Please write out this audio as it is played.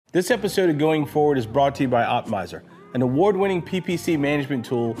This episode of Going Forward is brought to you by Optimizer, an award-winning PPC management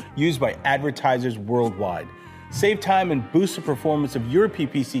tool used by advertisers worldwide. Save time and boost the performance of your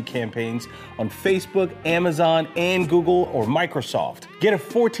PPC campaigns on Facebook, Amazon, and Google or Microsoft. Get a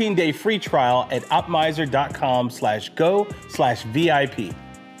 14-day free trial at optimizer.com/go/VIP.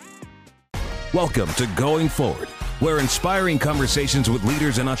 Welcome to Going Forward, where inspiring conversations with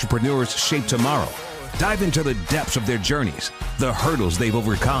leaders and entrepreneurs shape tomorrow. Dive into the depths of their journeys, the hurdles they've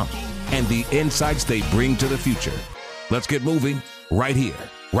overcome, and the insights they bring to the future. Let's get moving right here,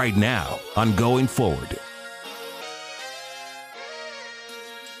 right now on Going Forward.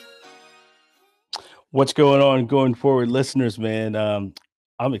 What's going on, Going Forward listeners, man?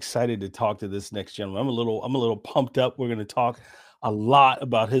 I'm excited to talk to this next gentleman. I'm a little pumped up. We're going to talk a lot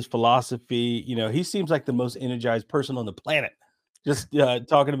about his philosophy. You know, he seems like the most energized person on the planet. Just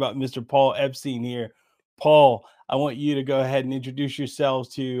talking about Mr. Paul Epstein here. Paul, I want you to go ahead and introduce yourselves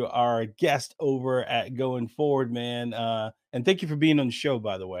to our guest over at Going Forward, man. And thank you for being on the show,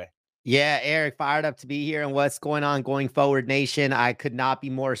 by the way. Yeah, Eric, fired up to be here. And what's going on, Going Forward Nation? I could not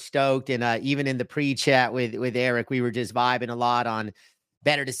be more stoked. And even in the pre-chat with Eric, we were just vibing a lot on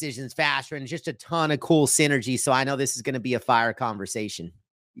better decisions faster and just a ton of cool synergy. So I know this is going to be a fire conversation.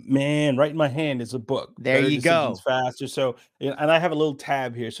 Man, right in my hand is a book. There you go. Faster. So, and I have a little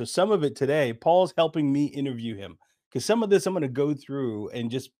tab here. So some of it today, Paul's helping me interview him because some of this I'm going to go through and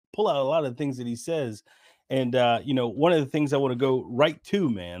just pull out a lot of the things that he says. And, you know, one of the things I want to go right to,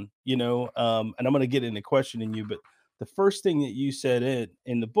 man, you know, and I'm going to get into questioning you, but the first thing that you said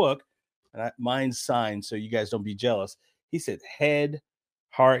in the book, and mine's signed, so you guys don't be jealous. He said head,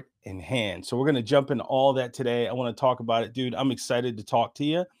 heart, and hand. So we're going to jump into all that today. I want to talk about it, dude. I'm excited to talk to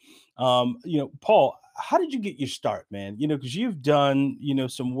you. You know, Paul, how did you get your start, man? You know, because you've done, you know,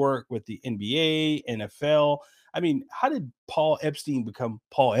 some work with the NBA, NFL. I mean, how did Paul Epstein become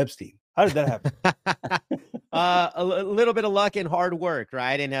Paul Epstein? How did that happen? A little bit of luck and hard work,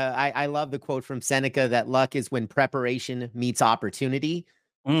 right? And I love the quote from Seneca that luck is when preparation meets opportunity.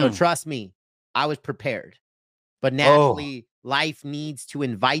 So trust me, I was prepared. But naturally, life needs to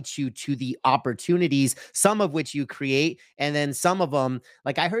invite you to the opportunities, some of which you create. And then some of them,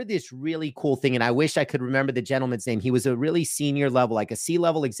 like I heard this really cool thing, and I wish I could remember the gentleman's name. He was a really senior level, like a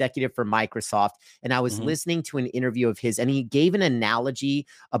C-level executive for Microsoft. And I was listening to an interview of his, and he gave an analogy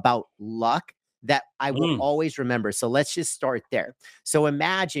about luck that I will always remember. So let's just start there. So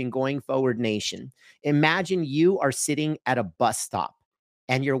imagine, Going Forward Nation, imagine you are sitting at a bus stop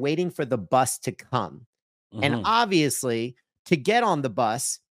and you're waiting for the bus to come. And obviously, to get on the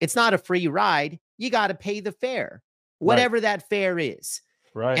bus, it's not a free ride. You got to pay the fare, whatever that fare is.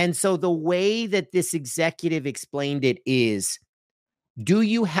 Right. And so the way that this executive explained it is, do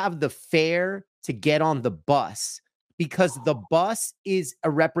you have the fare to get on the bus? Because the bus is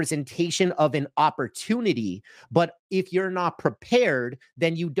a representation of an opportunity. But if you're not prepared,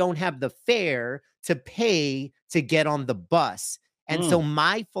 then you don't have the fare to pay to get on the bus. And so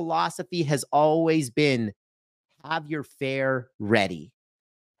my philosophy has always been, have your fare ready,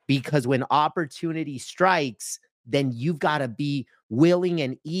 because when opportunity strikes, then you've got to be willing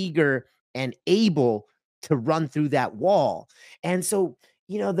and eager and able to run through that wall. And so,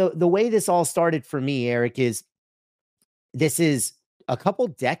 you know, the way this all started for me, Eric, is this is a couple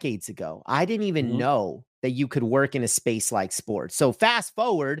decades ago. I didn't even know that you could work in a space like sports. So fast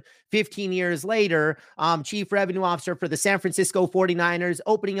forward 15 years later, chief revenue officer for the San Francisco 49ers,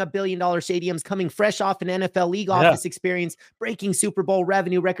 opening up billion-dollar stadiums, coming fresh off an NFL league office experience, breaking Super Bowl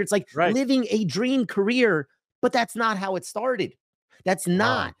revenue records, like living a dream career. But that's not how it started. That's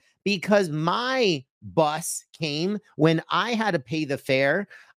not, because my bus came when I had to pay the fare.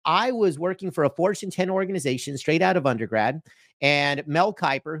 I was working for a Fortune 10 organization straight out of undergrad. And Mel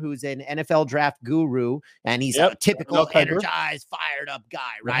Kiper, who's an NFL draft guru, and he's a typical energized, fired up guy,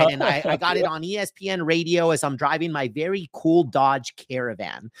 right? And I got it on ESPN radio as I'm driving my very cool Dodge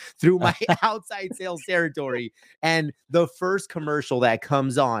Caravan through my outside sales territory. And the first commercial that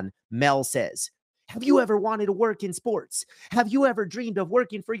comes on, Mel says, have you ever wanted to work in sports? Have you ever dreamed of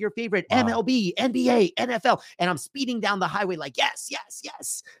working for your favorite MLB, NBA, NFL? And I'm speeding down the highway like, yes, yes,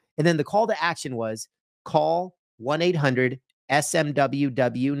 yes. And then the call to action was call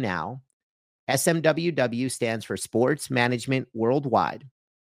 1-800-SMWW now. SMWW stands for Sports Management Worldwide.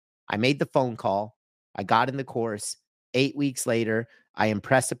 I made the phone call. I got in the course. 8 weeks later, I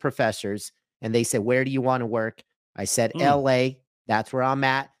impressed the professors and they said, where do you want to work? I said, LA. That's where I'm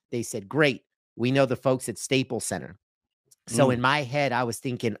at. They said, great. We know the folks at Staples Center. So in my head, I was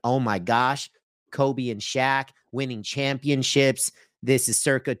thinking, oh my gosh, Kobe and Shaq winning championships. This is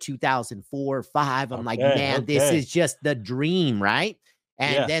circa 2004, 5. I'm like, man, this is just the dream, right?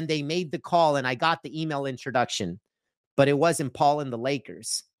 And Yeah. then they made the call and I got the email introduction, but it wasn't Paul and the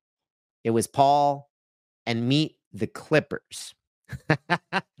Lakers. It was Paul and meet the Clippers.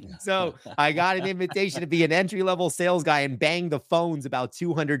 So I got an invitation to be an entry-level sales guy and bang the phones about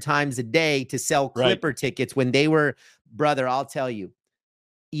 200 times a day to sell Right. Clipper tickets when they were, brother, I'll tell you,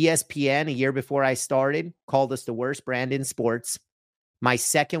 ESPN, a year before I started, called us the worst brand in sports. My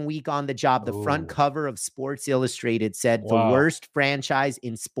second week on the job, the front Oh, cover of Sports Illustrated said the wow. worst franchise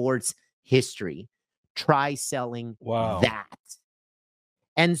in sports history. Try selling Wow. that.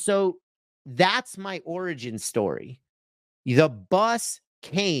 And so that's my origin story. The bus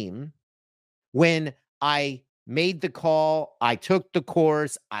came when I made the call, I took the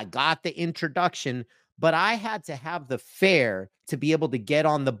course, I got the introduction, but I had to have the fare to be able to get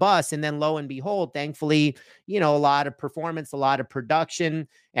on the bus. And then lo and behold, thankfully, a lot of performance, a lot of production,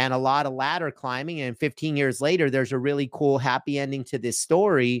 and a lot of ladder climbing. And 15 years later, there's a really cool, happy ending to this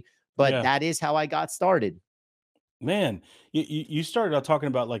story. But Yeah. that is how I got started. Man, you started out talking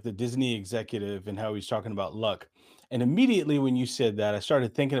about like the Disney executive and how he's talking about luck. And immediately when you said that, I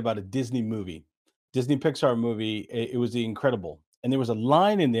started thinking about a Disney movie, Disney Pixar movie. It was The Incredible. And there was a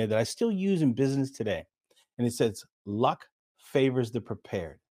line in there that I still use in business today. And it says, luck favors the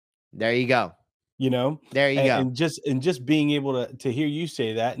prepared. There you go. You know, There you and, go. and just being able to hear you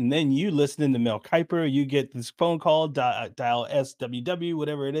say that, and then you listening to Mel Kiper, you get this phone call, dial SWW,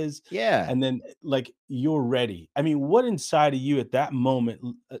 whatever it is, Yeah. and then like you're ready. I mean, what inside of you at that moment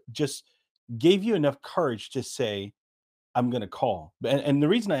just gave you enough courage to say, "I'm going to call"? And the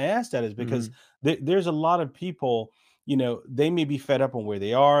reason I asked that is because Mhm. there's a lot of people, they may be fed up on where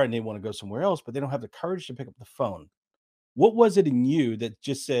they are and they want to go somewhere else, but they don't have the courage to pick up the phone. What was it in you that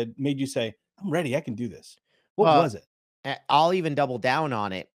just made you say, "I'm ready, I can do this"? What Well, was it? I'll even double down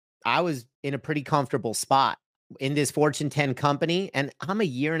on it. I was in a pretty comfortable spot in this Fortune 10 company, and I'm a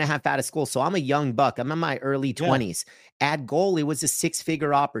year and a half out of school. So I'm a young buck. I'm in my early Yeah. 20s. At goal, it was a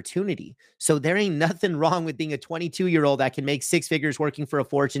six-figure opportunity. So there ain't nothing wrong with being a 22-year-old that can make six figures working for a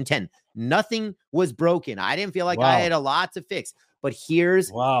Fortune 10. Nothing was broken. I didn't feel like I had Wow. a lot to fix. But here's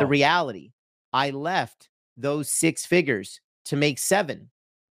the Wow. reality. I left those six figures to make $7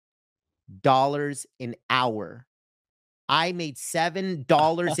 an hour. I made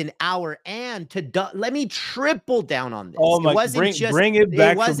 $7 an hour, and let me triple down on this. Oh my, bring it It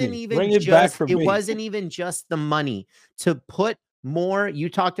back for wasn't me. even Bring it back just for it me. wasn't even just the money to put more. You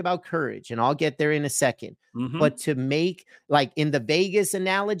talked about courage, and I'll get there in a second. Mhm. But to make, like in the Vegas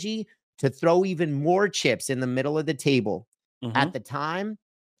analogy, to throw even more chips in the middle of the table. At Mhm. the time,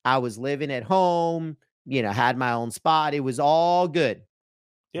 I was living at home, had my own spot. It was all good.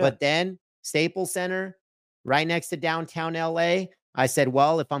 Yeah. But then Staples Center, right next to downtown LA, I said,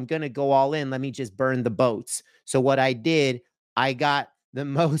 well, if I'm going to go all in, let me just burn the boats. So what I did, I got the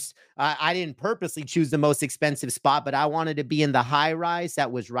most, I didn't purposely choose the most expensive spot, but I wanted to be in the high rise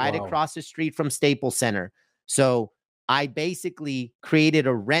that was right Wow. across the street from Staples Center. So I basically created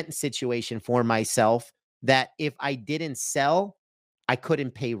a rent situation for myself that if I didn't sell, I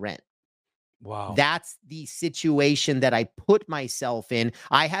couldn't pay rent. Wow. That's the situation that I put myself in.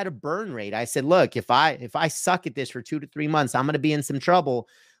 I had a burn rate. I said, look, if I suck at this for 2 to 3 months, I'm going to be in some trouble.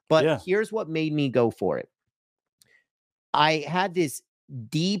 But Yeah. here's what made me go for it. I had this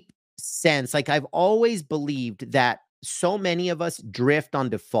deep sense, like I've always believed that so many of us drift on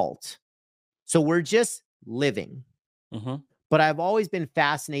default. So we're just living. Mhm. But I've always been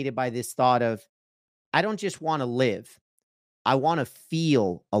fascinated by this thought of I don't just want to live. I want to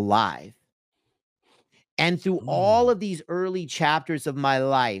feel alive. And through all Mm. of these early chapters of my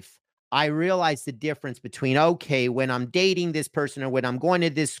life, I realized the difference between, okay, when I'm dating this person or when I'm going to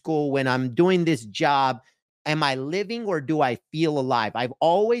this school, when I'm doing this job, am I living or do I feel alive? I've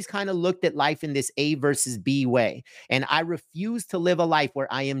always kind of looked at life in this A versus B way. And I refuse to live a life where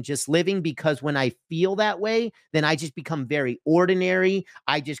I am just living, because when I feel that way, then I just become very ordinary.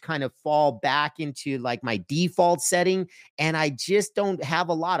 I just kind of fall back into like my default setting, and I just don't have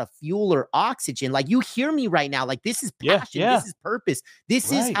a lot of fuel or oxygen. Like, you hear me right now. Like, this is Yeah, passion. yeah. This is purpose.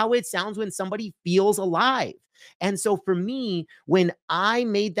 This is Right. how it sounds when somebody feels alive. And so for me, when I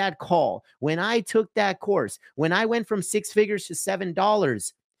made that call, when I took that course, when I went from six figures to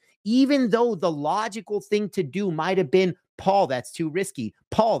 $7, even though the logical thing to do might have been, Paul, that's too risky.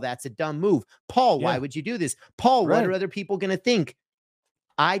 Paul, that's a dumb move. Paul, why Yeah. would you do this? Paul, what are Right. other people going to think?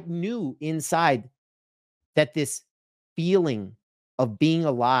 I knew inside that this feeling of being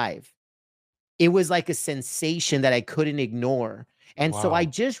alive, it was like a sensation that I couldn't ignore. And so I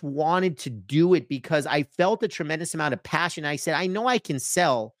Wow. just wanted to do it because I felt a tremendous amount of passion. I said, I know I can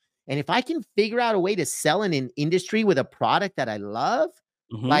sell. And if I can figure out a way to sell in an industry with a product that I love,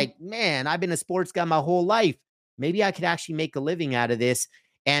 Mhm. Like, man, I've been a sports guy my whole life. Maybe I could actually make a living out of this.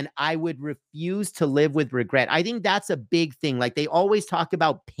 And I would refuse to live with regret. I think that's a big thing. Like, they always talk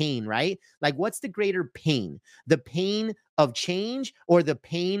about pain, right? Like, what's the greater pain? The pain of change or the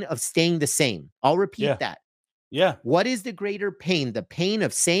pain of staying the same? I'll repeat Yeah. that. Yeah. What is the greater pain, the pain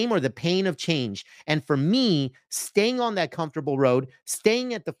of same or the pain of change? And for me, staying on that comfortable road,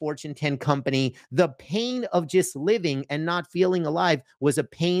 staying at the Fortune 10 company, the pain of just living and not feeling alive was a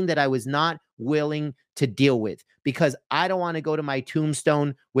pain that I was not willing to deal with, because I don't want to go to my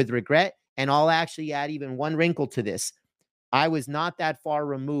tombstone with regret. And I'll actually add even one wrinkle to this. I was not that far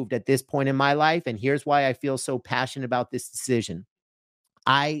removed at this point in my life. And here's why I feel so passionate about this decision.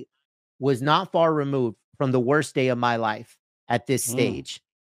 I was not far removed from the worst day of my life at this Mm. stage, Tell me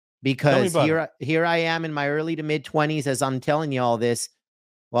because about it. here I am in my early to mid 20s as I'm telling you all this.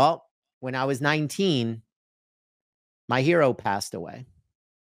 Well, when I was 19, my hero passed away.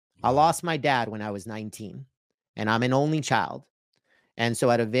 I Wow. lost my dad when I was 19, and I'm an only child. And so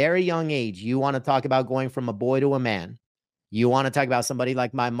at a very young age, you want to talk about going from a boy to a man. You want to talk about somebody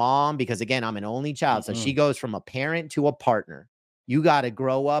like my mom, because again, I'm an only child. So she Mhm. goes from a parent to a partner. You got to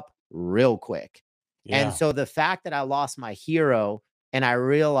grow up real quick. And Yeah. so the fact that I lost my hero and I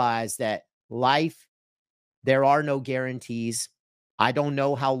realized that life, there are no guarantees. I don't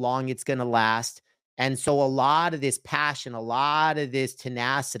know how long it's going to last. And so a lot of this passion, a lot of this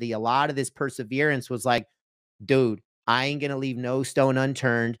tenacity, a lot of this perseverance was like, dude, I ain't going to leave no stone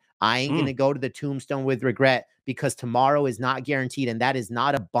unturned. I ain't going Mm. to go to the tombstone with regret, because tomorrow is not guaranteed. And that is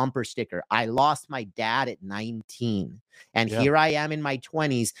not a bumper sticker. I lost my dad at 19. And Yeah. here I am in my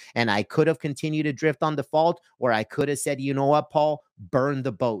 20s. And I could have continued to drift on default, or I could have said, you know what, Paul, burn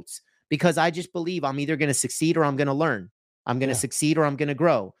the boats. Because I just believe I'm either going to succeed or I'm going to learn. I'm going to Yeah. succeed or I'm going to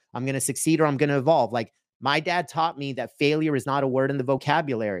grow. I'm going to succeed or I'm going to evolve. Like, my dad taught me that failure is not a word in the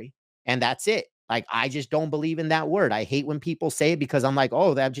vocabulary. And that's it. Like, I just don't believe in that word. I hate when people say it, because I'm like,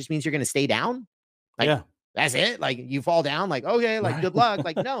 oh, that just means you're going to stay down. Like, Yeah. that's it. Like, you fall down, like, okay, like, Right. good luck.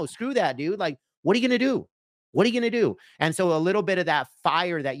 Like, no, screw that, dude. Like, what are you going to do? What are you going to do? And so a little bit of that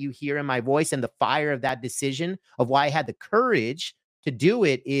fire that you hear in my voice and the fire of that decision of why I had the courage to do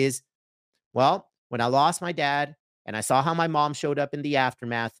it is, well, when I lost my dad and I saw how my mom showed up in the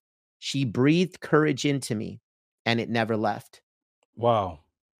aftermath, she breathed courage into me and it never left. Wow.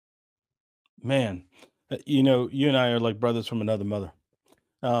 Man, you know, you and I are like brothers from another mother.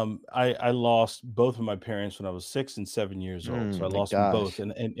 I lost both of my parents when I was 6 and 7 years old, so I My lost them both, gosh.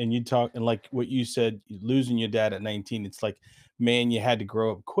 and you talk and like what you said, losing your dad at 19, it's like, man, you had to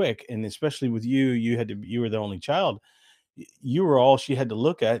grow up quick, and especially with you, you were the only child. You were all she had to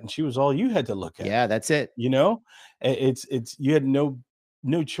look at, and she was all you had to look at, Yeah, that's it. you know? It's you had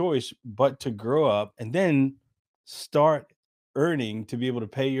no choice but to grow up and then start earning to be able to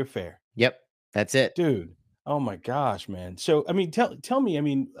pay your fare. Yep, that's it. Dude, oh my gosh, man. So, I mean, tell me, I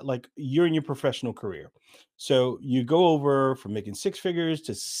mean, like you're in your professional career. So you go over from making six figures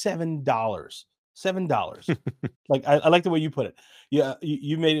to $7. $7. Like I like the way you put it. Yeah,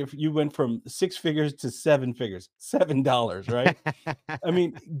 you made it, you went from six figures to seven figures, $7, right? I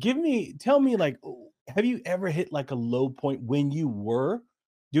mean, tell me like, have you ever hit like a low point when you were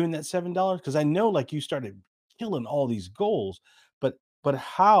doing that $7? Because I know like you started killing all these goals, but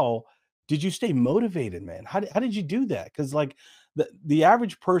how did you stay motivated, man? How did you do that? Because like the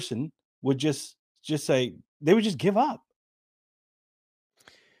average person would just say they would just give up.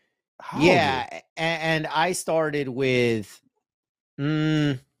 How, dude? Yeah, and I started with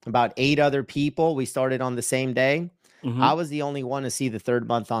about 8 other people. We started on the same day. I Mhm. was the only one to see the 3rd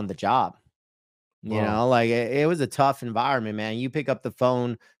month on the job. You Wow. know, like, it was a tough environment, man. You pick up the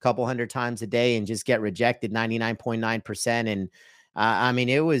phone a couple hundred times a day and just get rejected 99.9%. And I mean,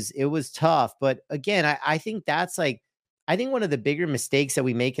 it was tough. But again, I think that's like, I think one of the bigger mistakes that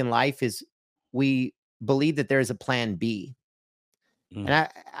we make in life is we believe that there's a plan B. And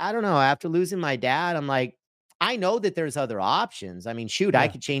Mm. I don't know, after losing my dad, I'm like, I know that there's other options. I mean, shoot, I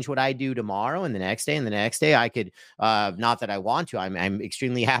Yeah. could change what I do tomorrow and the next day and the next day. I could, not that I want to. I'm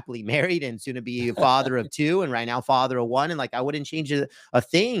extremely happily married and soon to be a father of 2, and right now father of 1. And like, I wouldn't change a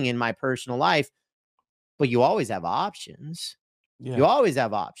thing in my personal life, but you always have options. You Yeah. always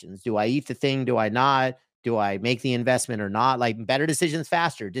have options. Do I eat the thing? Do I not? Do I make the investment or not? Like, better decisions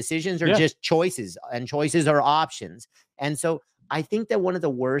faster. Decisions are Yeah. just choices, and choices are options. And so I think that one of the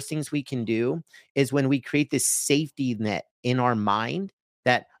worst things we can do is when we create this safety net in our mind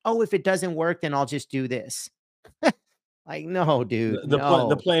that, oh, if it doesn't work, then I'll just do this. Like, no, dude, no.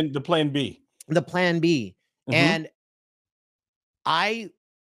 The plan B. The plan B. Mhm. And I,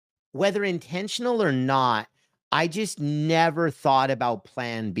 whether intentional or not, I just never thought about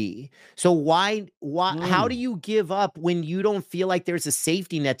plan B. So how do Mm, you give up when you don't feel like there's a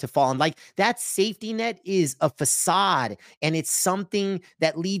safety net to fall on? Like that safety net is a facade and it's something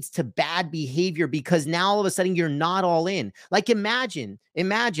that leads to bad behavior because now all of a sudden you're not all in. Like imagine,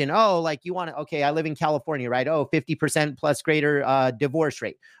 oh, like you want to, okay, I live in California, right? Oh, 50% plus greater divorce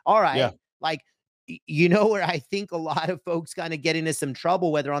rate. All yeah. right. Like, you know where I think a lot of folks kind of get into some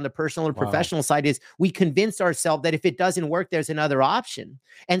trouble, whether on the personal or Wow. professional side, is we convince ourselves that if it doesn't work, there's another option.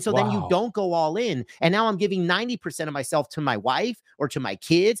 And so then you Wow. don't go all in. And now I'm giving 90% of myself to my wife or to my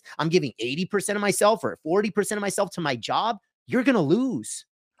kids. I'm giving 80% of myself or 40% of myself to my job. You're going to lose.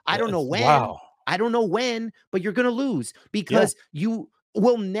 I don't know when. Wow. I don't know when, but you're going to lose Yeah. because you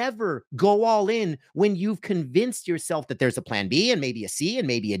will never go all in when you've convinced yourself that there's a plan B and maybe a C and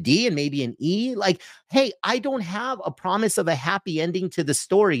maybe a D and maybe an E. Like, hey, I don't have a promise of a happy ending to the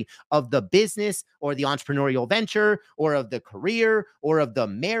story of the business or the entrepreneurial venture or of the career or of the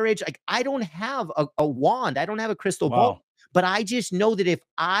marriage. Like, I don't have a wand, I don't have a crystal ball, Wow. but I just know that if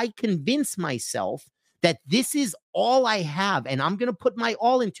I convince myself that this is all I have and I'm going to put my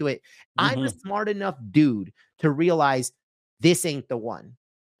all into it, I'm a Hmm. smart enough dude to realize this ain't the one.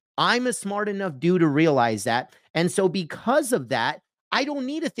 I'm a smart enough dude to realize that. And so because of that, I don't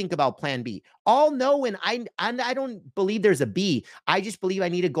need to think about plan B. I'll know I don't believe there's a B. I just believe I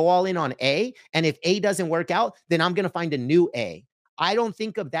need to go all in on A. And if A doesn't work out, then I'm going to find a new A. I don't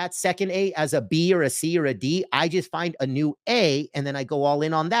think of that second A as a B or a C or a D. I just find a new A and then I go all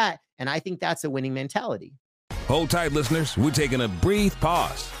in on that. And I think that's a winning mentality. Hold tight, listeners. We're taking a brief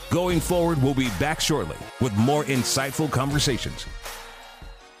pause. Going forward, we'll be back shortly with more insightful conversations.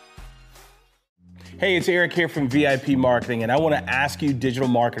 Hey, it's Eric here from VIP Marketing, and I want to ask you, digital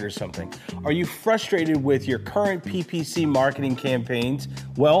marketers, something. Are you frustrated with your current PPC marketing campaigns?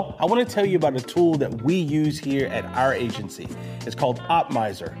 Well, I want to tell you about a tool that we use here at our agency. It's called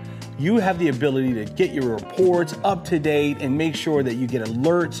Optimizer. You have the ability to get your reports up to date and make sure that you get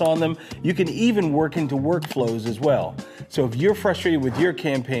alerts on them. You can even work into workflows as well. So if you're frustrated with your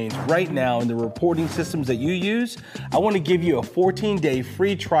campaigns right now in the reporting systems that you use, I want to give you a 14-day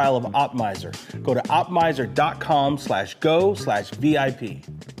free trial of Optimizer. Go to optimizer.com/go/VIP.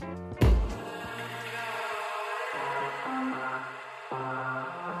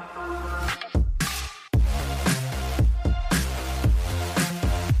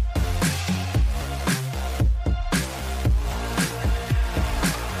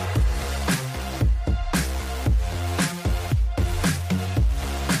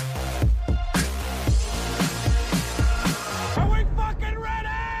 Are we fucking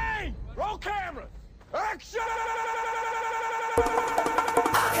ready? Roll cameras. Action!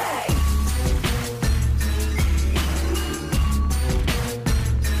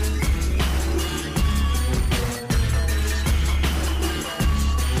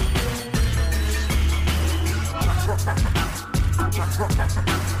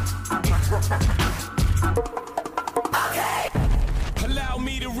 Allow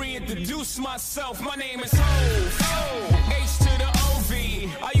me to reintroduce myself. My name is Hov. H to the O-V.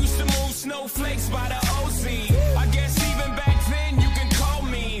 I used to move snowflakes by the OZ. I guess even back then you can call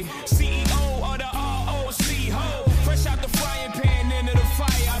me CEO of the ROC. Ho, fresh out the frying pan into the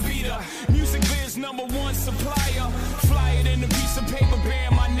fire. I be the music biz #1 supplier. Fly it in a piece of paper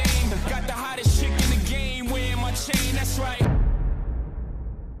bearing my name. Got the hottest chick in the game wearing my chain. That's right.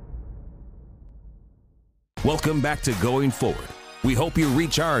 Welcome back to Going Forward. We hope you're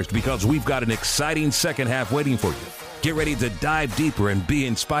recharged because we've got an exciting second half waiting for you. Get ready to dive deeper and be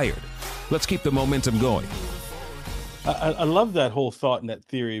inspired. Let's keep the momentum going. I love that whole thought and that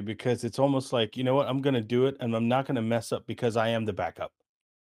theory because it's almost like, you know what, I'm going to do it and I'm not going to mess up because I am the backup.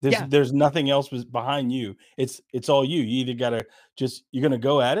 Yeah. There's nothing else behind you. It's all you. You either got to you're going to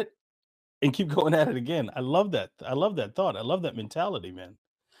go at it and keep going at it again. I love that. I love that thought. I love that mentality, man.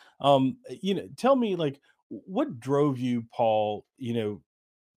 Tell me, like, what drove you, Paul, to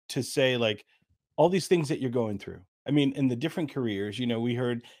say, like, all these things that you're going through. I mean, in the different careers, we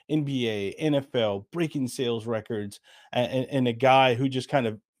heard NBA, NFL, breaking sales records, and a guy who just kind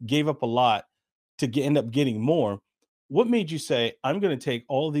of gave up a lot to end up getting more. What made you say, I'm going to take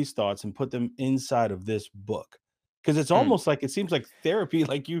all these thoughts and put them inside of this book? Because it's Mm. almost like, it seems like therapy,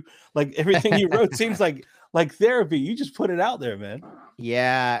 like everything you wrote seems like therapy. You just put it out there, man.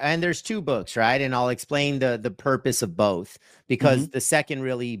 Yeah, and there's two books, right? And I'll explain the purpose of both because Hmm. the second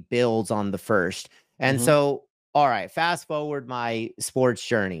really builds on the first. And Hmm. so All right, fast forward my sports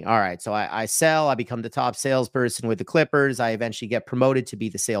journey. All right, so I sell, I become the top salesperson with the Clippers. I eventually get promoted to be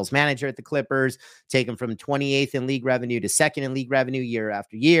the sales manager at the Clippers, take them from 28th in league revenue to second in league revenue year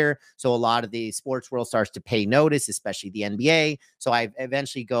after year. So a lot of the sports world starts to pay notice, especially the NBA. So I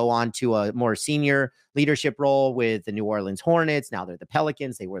eventually go on to a more senior leadership role with the New Orleans Hornets. Now they're the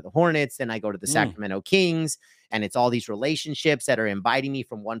Pelicans. They were the Hornets. Then I go to the Sacramento Kings. And it's all these relationships that are inviting me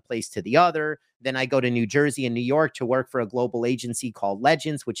from one place to the other. Then I go to New Jersey and New York to work for a global agency called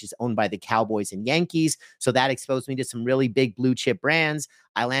Legends, which is owned by the Cowboys and Yankees. So that exposed me to some really big blue chip brands.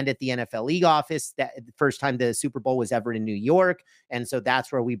 I land at the NFL league office. That the first time the Super Bowl was ever in New York. And so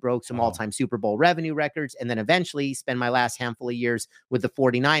that's where we broke some all-time Super Bowl revenue records. And then eventually spend my last handful of years with the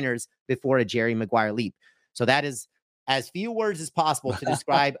 49ers before a Jerry Maguire leap. So that is as few words as possible to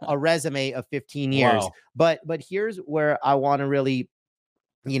describe a resume of 15 years. Wow. But here's where I want to really,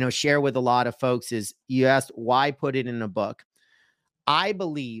 share with a lot of folks is you asked why put it in a book. I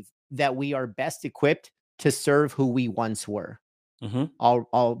believe that we are best equipped to serve who we once were.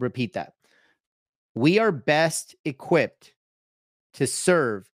 I'll repeat that. We are best equipped to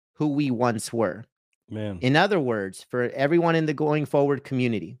serve who we once were. Man. In other words, for everyone in the Going Forward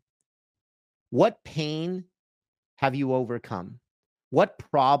community, what pain have you overcome? What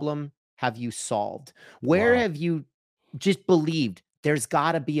problem have you solved? Where have you just believed there's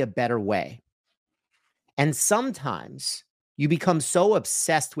got to be a better way? And sometimes you become so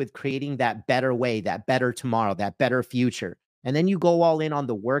obsessed with creating that better way, that better tomorrow, that better future. And then you go all in on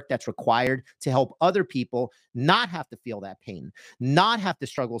the work that's required to help other people not have to feel that pain, not have to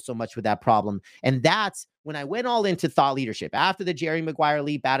struggle so much with that problem. And that's when I went all into thought leadership after the Jerry Maguire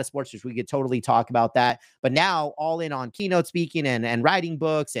leap out of sports, which we could totally talk about that. But now all in on keynote speaking and writing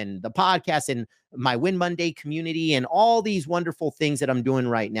books and the podcast and my Win Monday community and all these wonderful things that I'm doing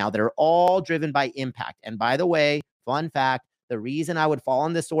right now that are all driven by impact. And by the way, fun fact, the reason I would fall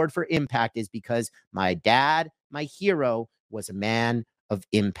on the sword for impact is because my dad, my hero, was a man of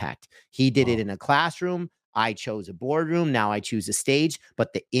impact. He did it in a classroom. I chose a boardroom. Now I choose a stage,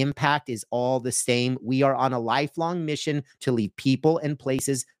 but the impact is all the same. We are on a lifelong mission to leave people and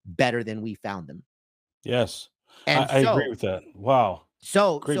places better than we found them. Yes. And I agree with that. Wow.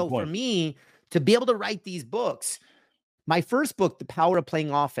 So Great for point. me to be able to write these books, my first book, The Power of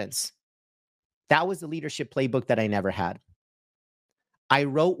Playing Offense, that was the leadership playbook that I never had. I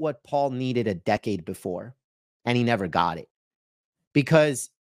wrote what Paul needed a decade before, and he never got it. Because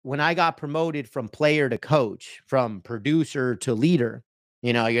when I got promoted from player to coach, from producer to leader,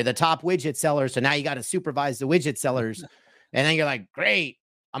 you're the top widget seller. So now you got to supervise the widget sellers. And then you're like, great,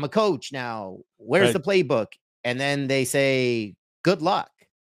 I'm a coach now. Where's the playbook? And then they say, good luck.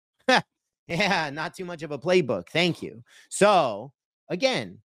 Yeah, not too much of a playbook. Thank you. So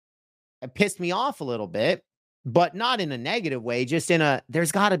again, it pissed me off a little bit, but not in a negative way, just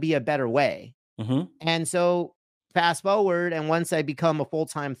there's got to be a better way. And so fast forward, and once I become a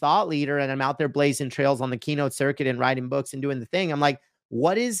full-time thought leader and I'm out there blazing trails on the keynote circuit and writing books and doing the thing, I'm like,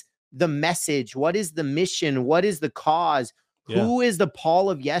 what is the message? What is the mission? What is the cause? Yeah. Who is the Paul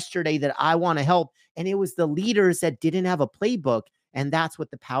of yesterday that I want to help? And it was the leaders that didn't have a playbook. And that's what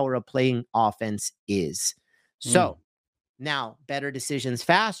the power of playing offense is. So now better decisions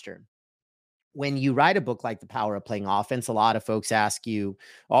faster. When you write a book like The Power of Playing Offense, a lot of folks ask you,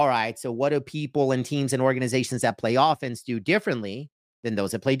 all right, so what do people and teams and organizations that play offense do differently than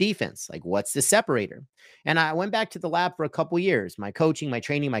those that play defense? Like, what's the separator? And I went back to the lab for a couple of years, my coaching, my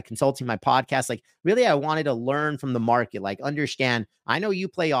training, my consulting, my podcast. Like, really, I wanted to learn from the market, like understand, I know you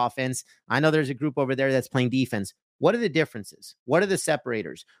play offense. I know there's a group over there that's playing defense. What are the differences? What are the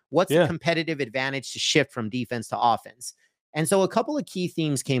separators? What's the competitive advantage to shift from defense to offense? And so a couple of key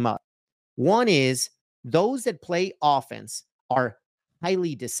themes came up. One is those that play offense are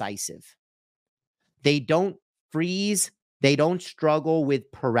highly decisive. They don't freeze. They don't struggle with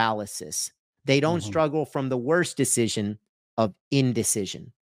paralysis. They don't struggle from the worst decision of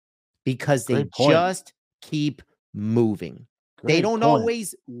indecision because they just keep moving. They don't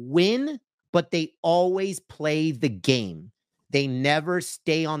always win, but they always play the game. They never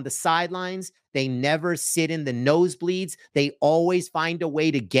stay on the sidelines. They never sit in the nosebleeds. They always find a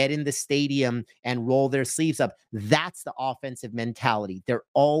way to get in the stadium and roll their sleeves up. That's the offensive mentality. They're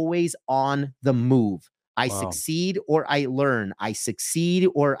always on the move. I succeed or I learn. I succeed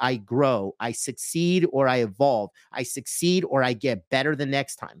or I grow. I succeed or I evolve. I succeed or I get better the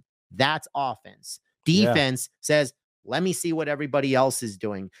next time. That's offense. Defense says, let me see what everybody else is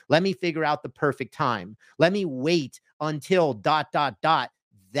doing. Let me figure out the perfect time. Let me wait until ...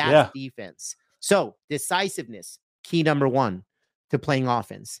 That's defense. So decisiveness, key number one to playing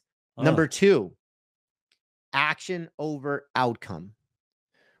offense. Number two, action over outcome.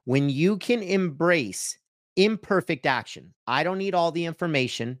 When you can embrace imperfect action, I don't need all the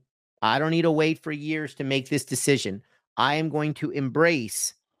information. I don't need to wait for years to make this decision. I am going to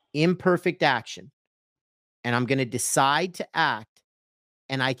embrace imperfect action and I'm going to decide to act,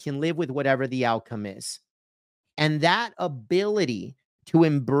 and I can live with whatever the outcome is. And that ability to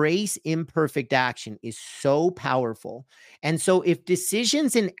embrace imperfect action is so powerful. And so, if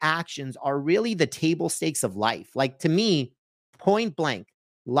decisions and actions are really the table stakes of life, like to me, point blank,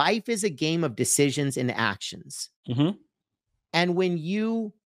 life is a game of decisions and actions. Mhm. And when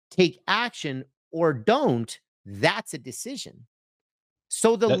you take action or don't, that's a decision.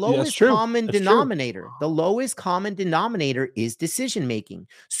 So That's true. That's true. the lowest common denominator is decision making.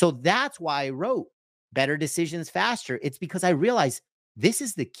 So that's why I wrote Better Decisions Faster. It's because I realized this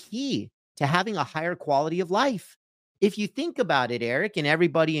is the key to having a higher quality of life. If you think about it, Eric, and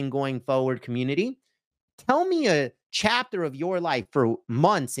everybody in Going Forward community, tell me a chapter of your life for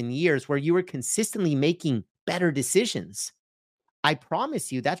months and years where you were consistently making better decisions. I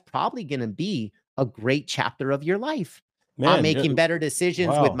promise you that's probably going to be a great chapter of your life. I'm Man, making better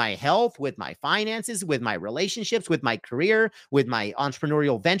decisions with wow. my health, with my finances, with my relationships, with my career, with my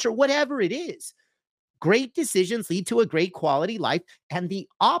entrepreneurial venture, whatever it is. Great decisions lead to a great quality life. And the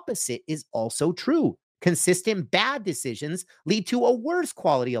opposite is also true. Consistent bad decisions lead to a worse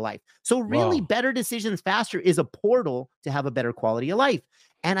quality of life. So, really, Wow. Better Decisions Faster is a portal to have a better quality of life.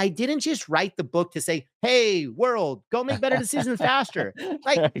 And I didn't just write the book to say, hey, world, go make better decisions faster.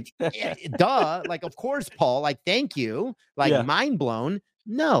 Like, Right. duh, like, of course, Paul, like, thank you, like, Yeah. mind blown.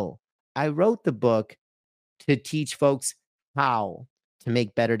 No, I wrote the book to teach folks how to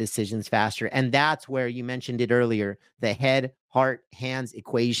make better decisions faster. And that's where you mentioned it earlier. The head, heart, hands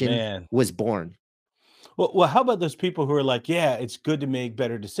equation Man. was born. Well, how about those people who are like, "Yeah, it's good to make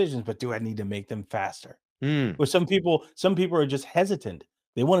better decisions, but do I need to make them faster?" Mm, Or some people are just hesitant.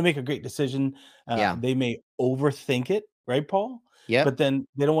 They wanna make a great decision, yeah. they may overthink it, right, Paul? Yep. But then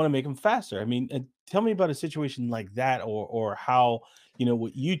they don't wanna make them faster. I mean, tell me about a situation like that, or how,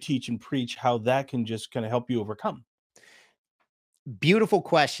 what you teach and preach, how that can just kinda help you overcome. Beautiful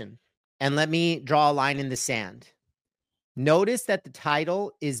question. And let me draw a line in the sand. Notice that the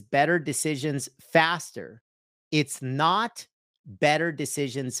title is Better Decisions Faster. It's not Better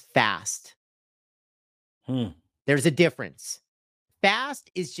Decisions Fast. Hmm. There's a difference. Fast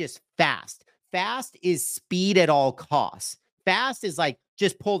is just fast. Fast is speed at all costs. Fast is like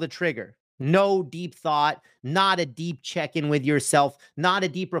just pull the trigger. No deep thought, not a deep check in with yourself, not a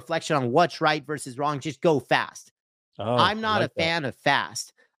deep reflection on what's right versus wrong. Just go fast. Oh, I'm I not a like that. fan of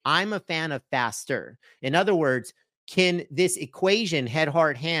fast. I'm a fan of faster. In other words, can this equation, head,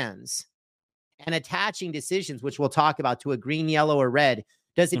 heart, hands, and attaching decisions, which we'll talk about, to a green, yellow, or red,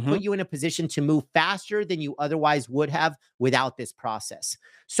 does it put Mhm. you in a position to move faster than you otherwise would have without this process?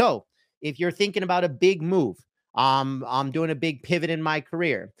 So, if you're thinking about a big move, I'm doing a big pivot in my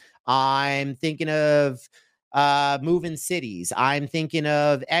career. I'm thinking of moving cities. I'm thinking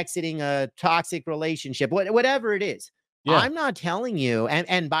of exiting a toxic relationship, whatever it is. Yeah. I'm not telling you.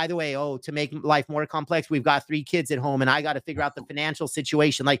 And by the way, oh, to make life more complex, we've got 3 kids at home and I got to figure out the financial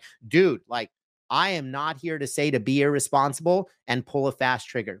situation. Like, dude, like, I am not here to say to be irresponsible and pull a fast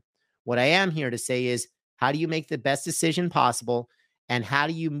trigger. What I am here to say is, how do you make the best decision possible? And how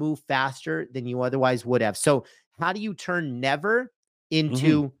do you move faster than you otherwise would have? So, how do you turn never Mhm.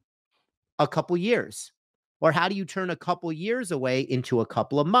 into a couple years? Or how do you turn a couple years away into a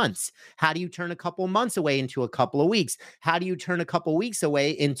couple of months? How do you turn a couple months away into a couple of weeks? How do you turn a couple weeks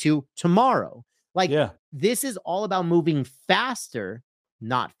away into tomorrow? Like, Yeah. this is all about moving faster,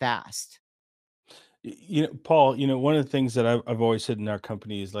 not fast. Paul, one of the things that I've always said in our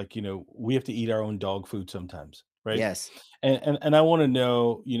company is, like, we have to eat our own dog food sometimes, right? Yes. And I want to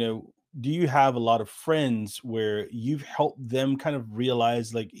know, do you have a lot of friends where you've helped them kind of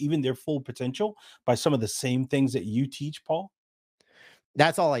realize, like, even their full potential by some of the same things that you teach, Paul?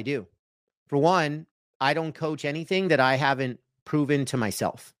 That's all I do. For one, I don't coach anything that I haven't proven to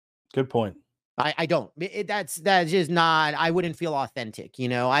myself. Good point. I don't. That's just not. I wouldn't feel authentic.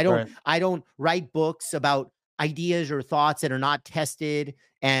 I don't. Right. I don't write books about ideas or thoughts that are not tested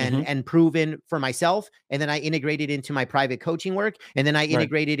and Hmm. and proven for myself, and then I integrate it into my private coaching work, and then I Right.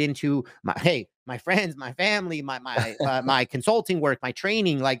 integrate it into my friends, my family, my consulting work, my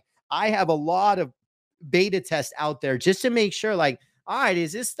training. Like, I have a lot of beta tests out there just to make sure. Like, all right,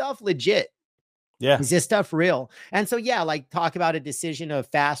 is this stuff legit? Yeah. Is this stuff real? And so, yeah, like, talk about a decision of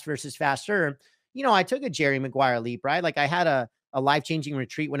fast versus faster. I took a Jerry Maguire leap, right? Like, I had a life-changing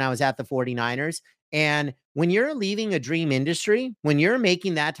retreat when I was at the 49ers. And when you're leaving a dream industry, when you're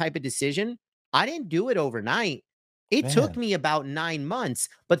making that type of decision, I didn't do it overnight. It took Man. me about 9 months.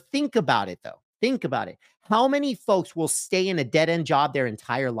 But think about it, though. Think about it. How many folks will stay in a dead end job their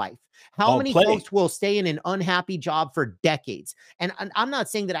entire life? How Oh, many plenty. folks will stay in an unhappy job for decades? And I'm not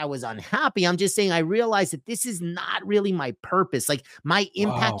saying that I was unhappy. I'm just saying I realized that this is not really my purpose. Like, my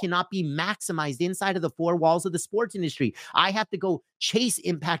impact Wow. cannot be maximized inside of the four walls of the sports industry. I have to go chase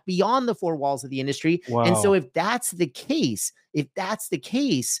impact beyond the four walls of the industry. And so Wow. if that's the case,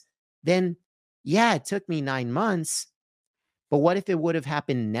 then yeah, it took me 9 months. But what if it would have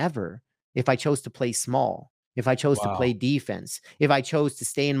happened never? If I chose to play small, if I chose to play Wow. defense, if I chose to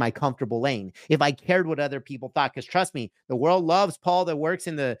stay in my comfortable lane, if I cared what other people thought, because trust me, the world loves Paul that works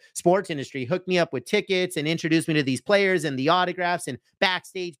in the sports industry. Hook me up with tickets and introduce me to these players and the autographs and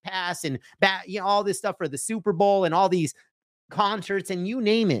backstage pass and all this stuff for the Super Bowl and all these concerts and you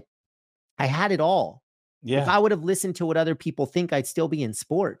name it. I had it all. If Yeah. I would have listened to what other people think, I'd still be in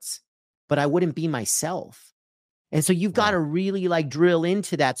sports, but I wouldn't be myself. And so you've got Wow. to really like drill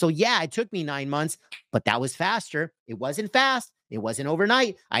into that. So yeah, it took me 9 months, but that was faster. It wasn't fast. It wasn't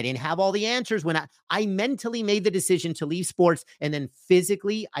overnight. I didn't have all the answers when I mentally made the decision to leave sports, and then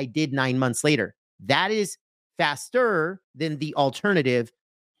physically I did 9 months later. That is faster than the alternative,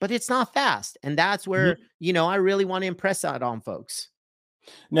 but it's not fast. And that's where, I really want to impress that on folks.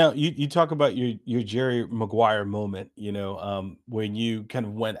 Now you talk about your Jerry Maguire moment, when you kind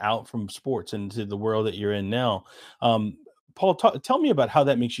of went out from sports into the world that you're in now. Paul, tell me about how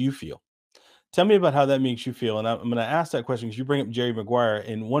that makes you feel. Tell me about how that makes you feel. And I'm going to ask that question because you bring up Jerry Maguire,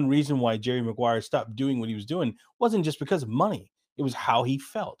 and one reason why Jerry Maguire stopped doing what he was doing wasn't just because of money; it was how he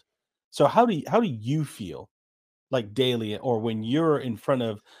felt. So how do you feel like daily, or when you're in front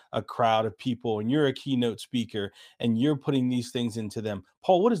of a crowd of people and you're a keynote speaker and you're putting these things into them?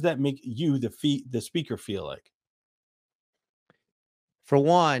 Paul, what does that make you, the speaker, feel like? For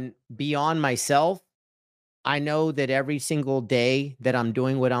one, beyond myself, I know that every single day that I'm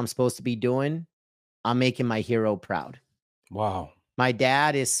doing what I'm supposed to be doing, I'm making my hero proud. Wow. My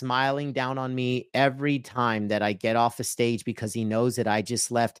dad is smiling down on me every time that I get off the stage because he knows that I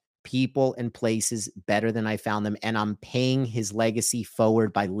just left people and places better than I found them, and I'm paying his legacy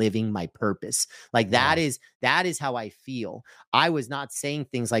forward by living my purpose. Like that Wow. is how I feel. I was not saying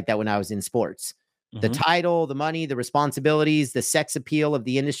things like that when I was in sports. The Hmm. title, the money, the responsibilities, the sex appeal of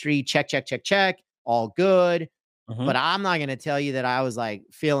the industry, check, check, check, check, all good. Hmm. But I'm not going to tell you that I was like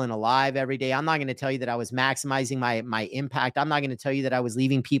feeling alive every day. I'm not going to tell you that I was maximizing my impact. I'm not going to tell you that I was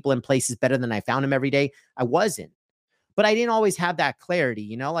leaving people in places better than I found them every day. I wasn't. But I didn't always have that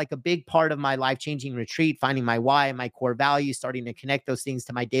clarity, like a big part of my life-changing retreat, finding my why and my core values, starting to connect those things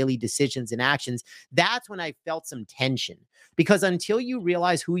to my daily decisions and actions. That's when I felt some tension, because until you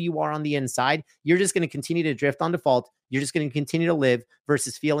realize who you are on the inside, you're just going to continue to drift on default. You're just going to continue to live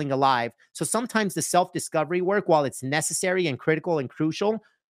versus feeling alive. So sometimes the self-discovery work, while it's necessary and critical and crucial,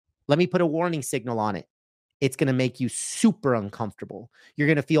 let me put a warning signal on it. It's going to make you super uncomfortable. You're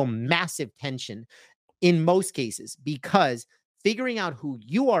going to feel massive tension in most cases, because figuring out who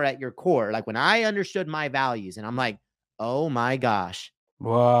you are at your core, like when I understood my values and I'm like, oh my gosh,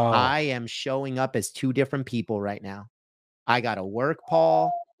 Wow. I am showing up as two different people right now. I got a work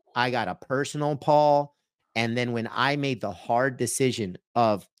Paul, I got a personal Paul. And then when I made the hard decision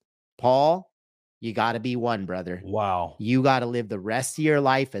of, Paul, you got to be one, brother. Wow. You got to live the rest of your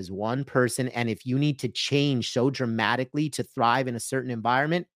life as one person. And if you need to change so dramatically to thrive in a certain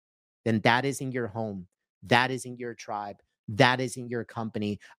environment, then that isn't your home. That isn't your tribe. That isn't your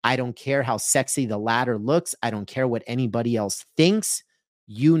company. I don't care how sexy the ladder looks. I don't care what anybody else thinks.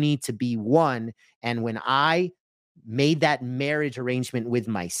 You need to be one. And when I made that marriage arrangement with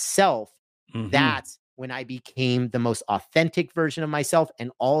myself, Hmm. that's when I became the most authentic version of myself.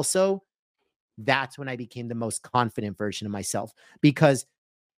 And also, that's when I became the most confident version of myself, because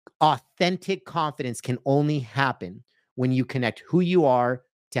authentic confidence can only happen when you connect who you are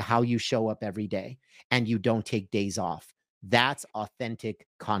to how you show up every day and you don't take days off. That's authentic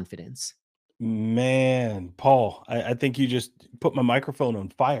confidence. Man, Paul, I think you just put my microphone on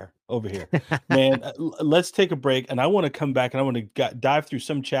fire over here. Man, let's take a break, and I want to come back and I want to dive through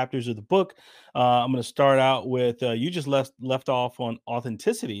some chapters of the book. I'm going to start out with you just left off on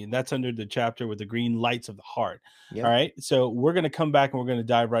authenticity, and that's under the chapter with the green lights of the heart. All Yep. right, so we're going to come back and we're going to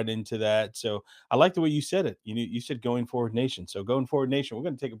dive right into that. So I like the way you said it. You said going forward nation. So going forward nation, we're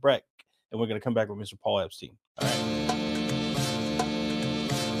going to take a break, and we're going to come back with Mr. Paul Epstein. All right.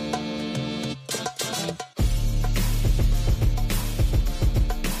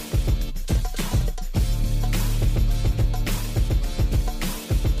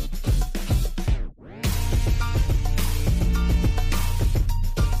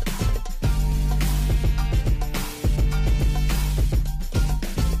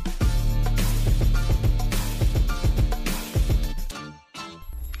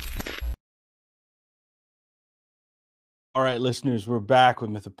 All right, listeners, we're back with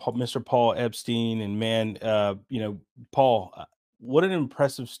Mr. Paul Epstein, and man, Paul, what an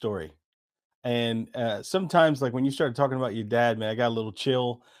impressive story. And sometimes, like when you started talking about your dad, man, I got a little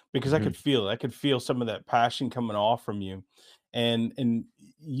chill because I Mhm. could feel it. I could feel some of that passion coming off from you, and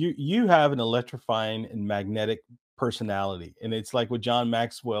you have an electrifying and magnetic personality, and it's like what John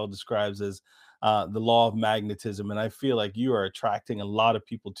Maxwell describes as the law of magnetism. And I feel like you are attracting a lot of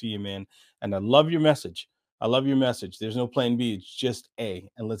people to you, man. And I love your message. I love your message. There's no plan B. It's just A,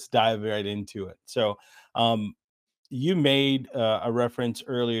 and let's dive right into it. So, um, you made a reference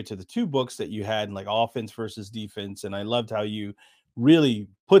earlier to the two books that you had, like offense versus defense, and I loved how you really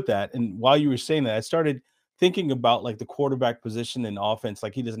put that. And while you were saying that, I started thinking about like the quarterback position in offense.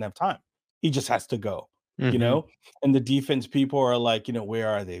 Like he doesn't have time; he just has to go, you Mhm. know. And the defense people are like, where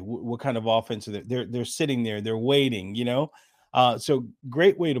are they? What kind of offense are they? They're sitting there, they're waiting, you know. So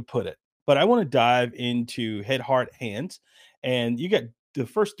great way to put it. But I want to dive into head, heart, hands, and you got the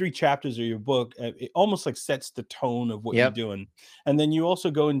first three chapters of your book. It almost like sets the tone of what you're Yep. doing, and then you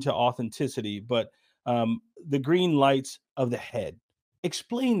also go into authenticity. But the green lights of the head,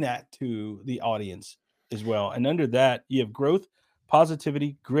 explain that to the audience as well. And under that, you have growth,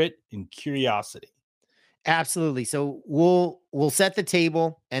 positivity, grit, and curiosity. Absolutely. So we'll set the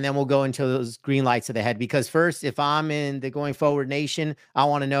table and then we'll go into those green lights of the head because first, if I'm in the going forward nation, I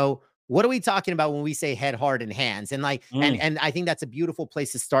want to know what are we talking about when we say head, heart, and hands? And like Mm, and I think that's a beautiful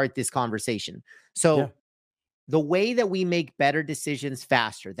place to start this conversation. yeah. So the way that we make better decisions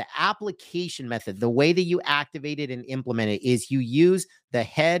faster, the application method, the way that you activate it and implement it is you use the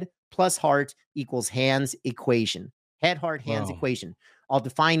head plus heart equals hands equation. Head, heart, hands Wow. equation. I'll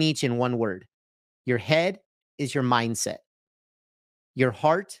define each in one word. Your head is your mindset. Your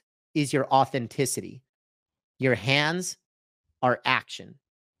heart is your authenticity. Your hands are action.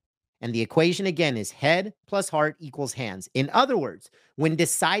 And the equation again is head plus heart equals hands. In other words, when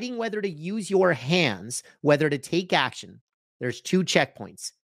deciding whether to use your hands, whether to take action, there's two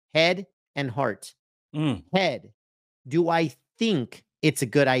checkpoints, head and heart. Mm, Head, do I think it's a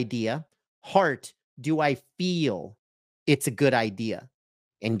good idea? Heart, do I feel it's a good idea?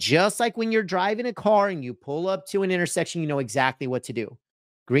 And just like when you're driving a car and you pull up to an intersection, you know exactly what to do.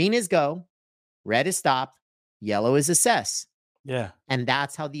 Green is go, red is stop, yellow is assess. yeah. And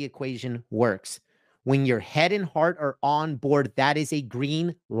that's how the equation works. When your head and heart are on board, that is a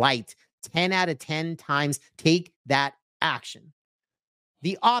green light. 10 out of 10 times, take that action.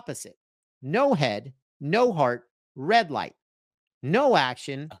 The opposite, no head, no heart, red light, no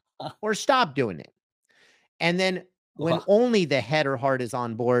action, or stop doing it. And then when Wow. only the head or heart is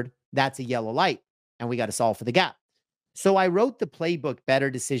on board, that's a yellow light, and we got to solve for the gap. So I wrote the playbook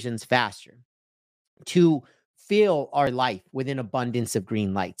Better Decisions Faster to fill our life with an abundance of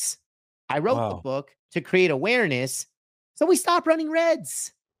green lights. I wrote the Wow. book to create awareness so we stop running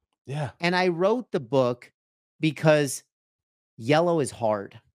reds. Yeah. And I wrote the book because yellow is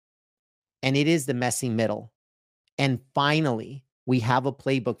hard and it is the messy middle. And finally, we have a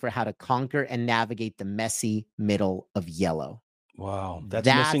playbook for how to conquer and navigate the messy middle of yellow. Wow.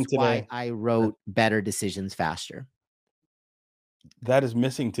 That's That's missing why today. I That wrote Better Decisions Faster. that is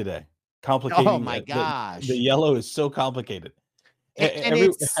missing today. Oh Complicating my the gosh. yellow is so complicated. And Every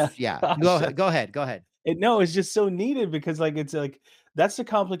it's, yeah, gosh, go ahead. Go ahead. no, it's just so needed because like it's like that's the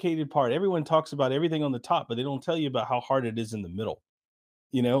complicated part. Everyone talks about everything on the top, but they don't tell you about how hard it is in the middle.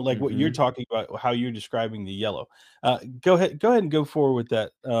 Like what you're Mhm. talking about, how you're describing the yellow. Go ahead and go forward with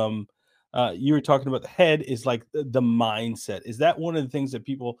that. You were talking about the head is like the mindset. Is that one of the things that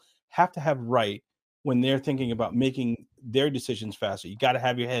people have to have right when they're thinking about making their decisions faster? You got to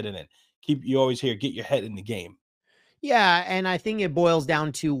have your head in it. You always hear, get your head in the game. Yeah, and I think it boils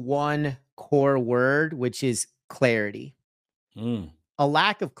down to one core word, which is clarity. Mm. A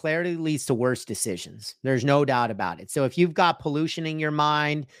lack of clarity leads to worse decisions. There's no doubt about it. So if you've got pollution in your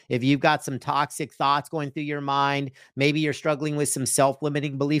mind, if you've got some toxic thoughts going through your mind, maybe you're struggling with some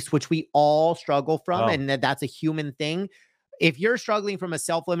self-limiting beliefs, which we all struggle from, Oh, and that's a human thing. If you're struggling from a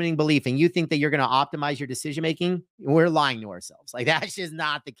self-limiting belief and you think that you're going to optimize your decision making, we're lying to ourselves. Like that's just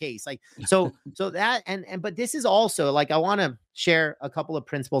not the case. Like so that and but this is also like I want to share a couple of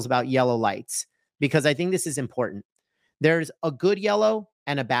principles about yellow lights because I think this is important. There's a good yellow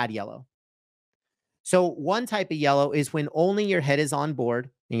and a bad yellow. So, one type of yellow is when only your head is on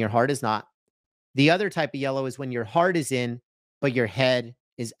board and your heart is not. The other type of yellow is when your heart is in, but your head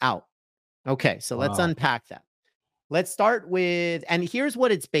is out. Okay, so let's wow. unpack that. Let's start with, and here's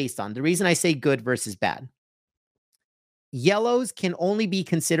what it's based on. The reason I say good versus bad yellows can only be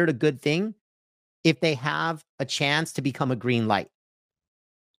considered a good thing if they have a chance to become a green light.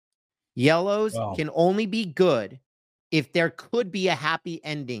 Yellows Wow. can only be good if there could be a happy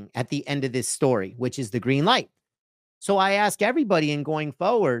ending at the end of this story, which is the green light. So I ask everybody in going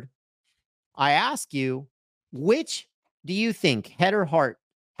forward, I ask you, which do you think, head or heart,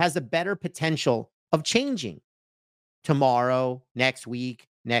 has a better potential of changing tomorrow, next week,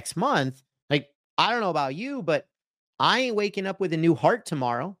 next month? Like, I don't know about you, but I ain't waking up with a new heart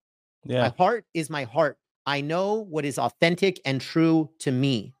tomorrow. My Yeah. heart is my heart. I know what is authentic and true to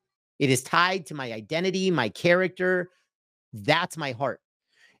me. It is tied to my identity, my character. That's my heart.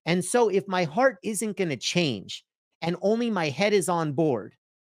 And so if my heart isn't going to change and only my head is on board,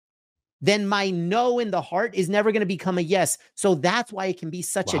 then my no in the heart is never going to become a yes. So that's why it can be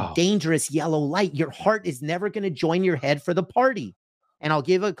such a Wow. dangerous yellow light. Your heart is never going to join your head for the party. And I'll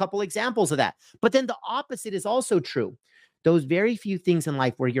give a couple examples of that. But then the opposite is also true. Those very few things in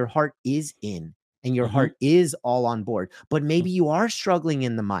life where your heart is in and your Hmm. heart is all on board, but maybe you are struggling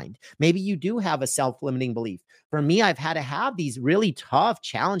in the mind. Maybe you do have a self-limiting belief. For me, I've had to have these really tough,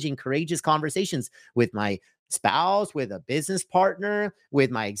 challenging, courageous conversations with my spouse, with a business partner,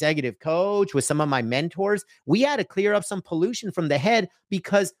 with my executive coach, with some of my mentors. We had to clear up some pollution from the head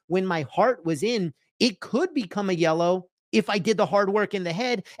because when my heart was in, it could become a yellow if I did the hard work in the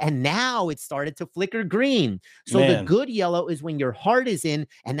head. And now it started to flicker green. So the Man. good yellow is when your heart is in,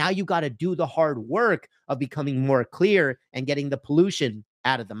 and now you got to do the hard work of becoming more clear and getting the pollution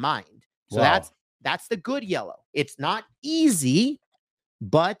out of the mind. So Wow. that's the good yellow. It's not easy,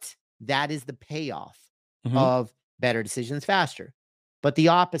 but that is the payoff Hmm. of better decisions faster. But the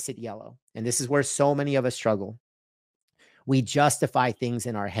opposite yellow, and this is where so many of us struggle, we justify things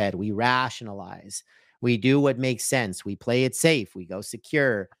in our head, we rationalize, we do what makes sense, we play it safe, we go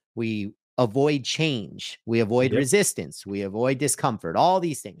secure, we avoid change, we avoid Yep. resistance, we avoid discomfort, all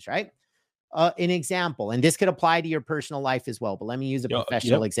these things, right? An example, and this could apply to your personal life as well, but let me use a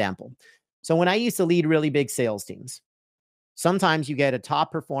professional Yep. example. So when I used to lead really big sales teams, sometimes you get a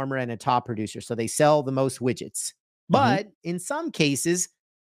top performer and a top producer, so they sell the most widgets. Hmm. But in some cases,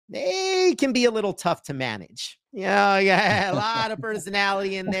 they can be a little tough to manage. Yeah, a lot of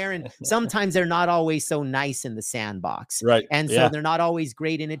personality in there. And sometimes they're not always so nice in the sandbox. Right. And so Yeah. they're not always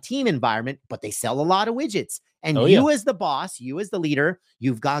great in a team environment, but they sell a lot of widgets. And Oh yeah. you, as the boss, you, as the leader,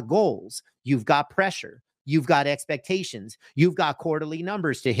 you've got goals, you've got pressure, you've got expectations, you've got quarterly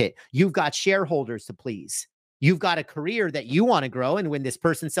numbers to hit, you've got shareholders to please, you've got a career that you want to grow. And when this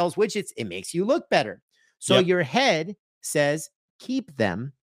person sells widgets, it makes you look better. So Yep. your head says, keep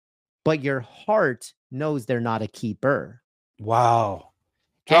them, but your heart knows they're not a keeper. Wow.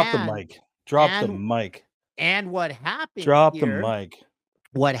 Drop the And mic. Drop the and mic. and what happens Drop the here, mic.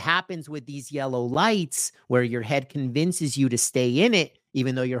 what happens with these yellow lights where your head convinces you to stay in it,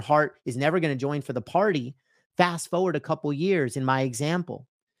 even though your heart is never going to join for the party. Fast forward a couple years in my example.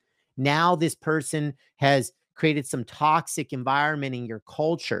 Now this person has created some toxic environment in your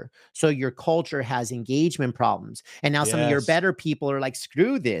culture. So your culture has engagement problems. And now some of your Yes. better people are like,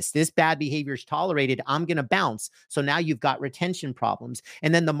 screw this. This bad behavior is tolerated. I'm going to bounce. So now you've got retention problems.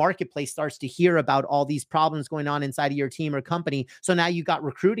 And then the marketplace starts to hear about all these problems going on inside of your team or company. So now you've got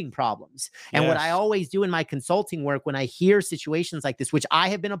recruiting problems. And what I Yes. always do in my consulting work when I hear situations like this, which I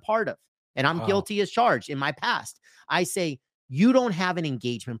have been a part of, and I'm Wow. guilty as charged in my past, I say, you don't have an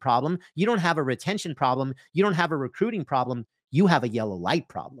engagement problem. You don't have a retention problem. You don't have a recruiting problem. You have a yellow light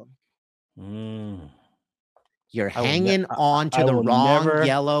problem. Mm. You're I will, ne- hanging on to I the will wrong never.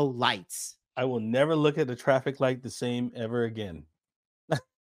 yellow lights. I will never look at a traffic light the same ever again.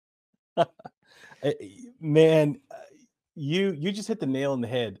 Man, you just hit the nail on the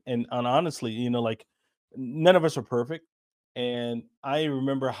head. And honestly, like none of us are perfect. And I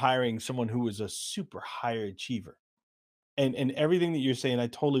remember hiring someone who was a super high achiever. And everything that you're saying, I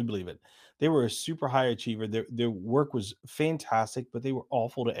totally believe it. They were a super high achiever. Their work was fantastic, but they were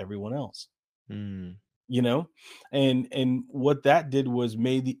awful to everyone else. Mm, you know and what that did was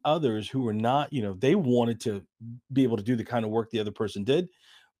made the others who were not, they wanted to be able to do the kind of work the other person did,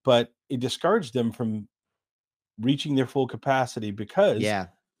 but it discouraged them from reaching their full capacity because yeah.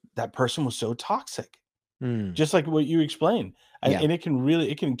 that person was so toxic, Mm, just like what you explained. and, yeah. and it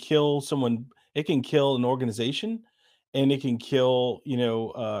can kill someone, it can kill an organization, and it can kill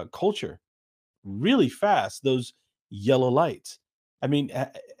culture really fast, those yellow lights. I mean,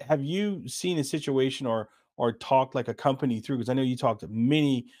 have you seen a situation or talked like a company through? Because I know you talked to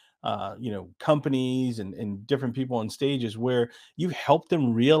many, companies and different people on stages where you helped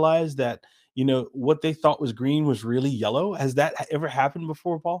them realize that what they thought was green was really yellow. Has that ever happened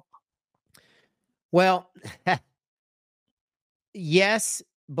before, Paul? Well, yes,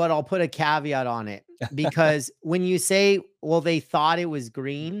 but I'll put a caveat on it because when you say, well, they thought it was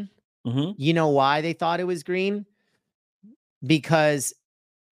green, Hmm. you know why they thought it was green? because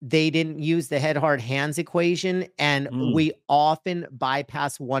they didn't use the head, heart, hands equation. And Mm. we often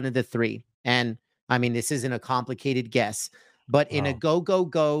bypass one of the three. And I mean, this isn't a complicated guess, but in a Wow. go, go,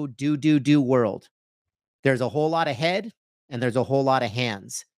 go, do world, there's a whole lot of head and there's a whole lot of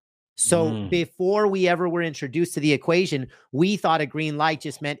hands. So Mm. before we ever were introduced to the equation, we thought a green light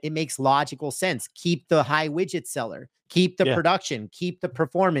just meant it makes logical sense. Keep the high widget seller, keep the Yeah. production, keep the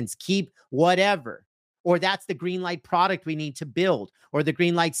performance, keep whatever. Or that's the green light product we need to build, or the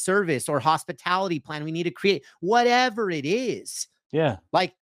green light service or hospitality plan we need to create, whatever it is. Yeah.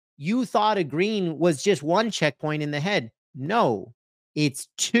 Like, you thought a green was just one checkpoint in the head. No, it's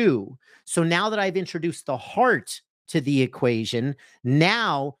two. So now that I've introduced the heart to the equation,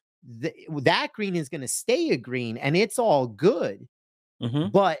 now that green is going to stay a green and it's all good. Mm-hmm.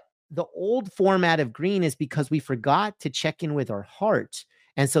 But the old format of green is because we forgot to check in with our heart.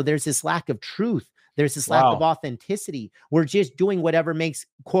 And so there's this lack of truth. There's this lack of Wow. authenticity. We're just doing whatever makes,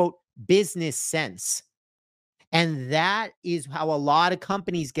 quote, business sense. And that is how a lot of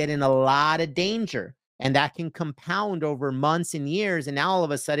companies get in a lot of danger. And that can compound over months and years. And now all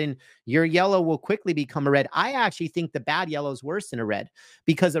of a sudden, your yellow will quickly become a red. I actually think the bad yellow is worse than a red,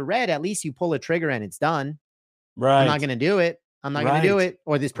 because a red, at least you pull a trigger and it's done. I'm not Right. going to do it. I'm not going to do Right. it.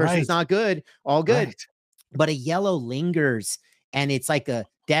 Or this person's Right. not good. All good. Right. But a yellow lingers, and it's like a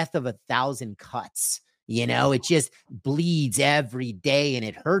death of 1,000 cuts. You know, it just bleeds every day and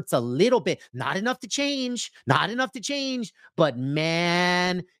it hurts a little bit. Not enough to change, not enough to change. But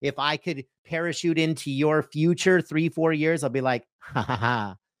man, if I could parachute into your future 3-4 years, I'll be like, ha ha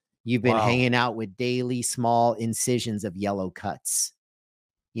ha, you've been Wow. hanging out with daily small incisions of yellow cuts.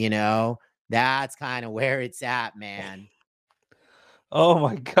 You know, that's kind of where it's at, man. Oh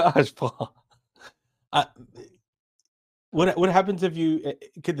my gosh, Paul. I, what happens if you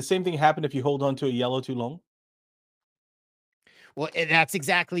could the same thing happen if you hold on to a yellow too long? Well, that's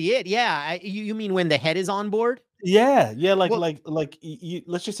exactly it. Yeah. You mean when the head is on board? Yeah, yeah, Well, you,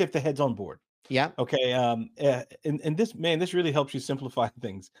 let's just say if the head's on board. yeah. Okay, and this man, this really helps you simplify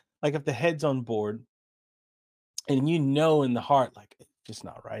things. Like if the head's on board and you know in the heart, like it's just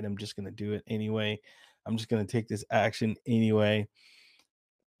not right. I'm just gonna do it anyway. I'm just gonna take this action anyway.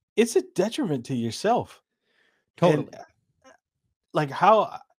 It's a detriment to yourself. And Totally. like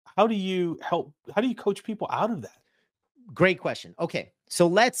how do you help? How do you coach people out of that? Great question. Okay. So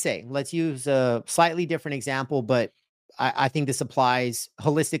let's use a slightly different example, but I think this applies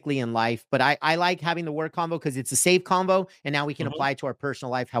holistically in life. But I like having the word convo because it's a safe convo. And now we can Mhm. apply it to our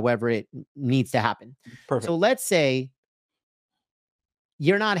personal life, however it needs to happen. So Perfect. let's say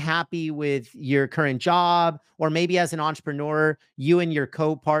you're not happy with your current job, or maybe as an entrepreneur, you and your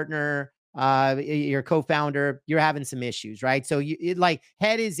co-partner, your co-founder, you're having some issues, right? So like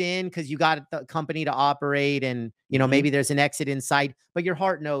head is in because you got the company to operate, and Mhm. maybe there's an exit in sight, but your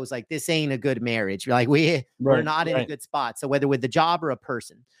heart knows like this ain't a good marriage. You're like, we're Right, not in a right. good spot. So whether with the job or a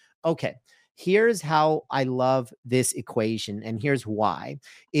person. Okay. Here's how I love this equation, and here's why.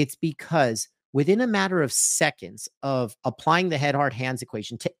 It's because within a matter of seconds of applying the head, heart, hands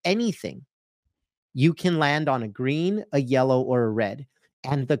equation to anything, you can land on a green, a yellow, or a red.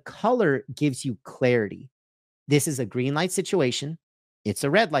 And the color gives you clarity. This is a green light situation, it's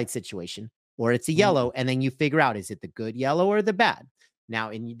a red light situation, or it's a Mm, yellow. And then you figure out, is it the good yellow or the bad? Now,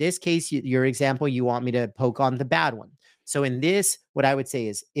 in this case, your example, you want me to poke on the bad one. So in this, what I would say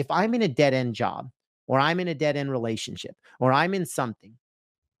is if I'm in a dead end job, or I'm in a dead end relationship, or I'm in something,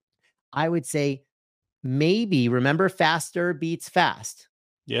 I would say, maybe remember faster beats fast.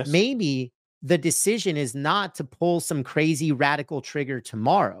 yes. Maybe the decision is not to pull some crazy radical trigger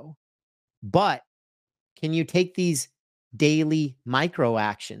tomorrow, but can you take these daily micro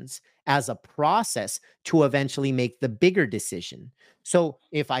actions as a process to eventually make the bigger decision? So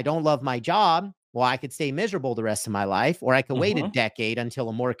if I don't love my job, well, I could stay miserable the rest of my life, or I could wait a Mhm, decade until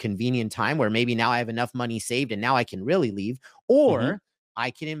a more convenient time where maybe now I have enough money saved and now I can really leave. mhm. Or I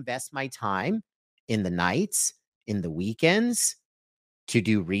can invest my time in the nights, in the weekends, to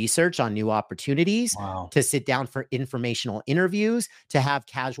do research on new opportunities, Wow. to sit down for informational interviews, to have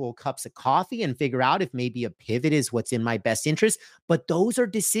casual cups of coffee and figure out if maybe a pivot is what's in my best interest. But those are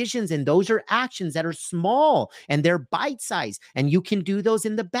decisions and those are actions that are small and they're bite sized. And you can do those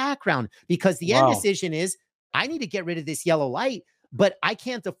in the background, because the end Wow. decision is I need to get rid of this yellow light, but I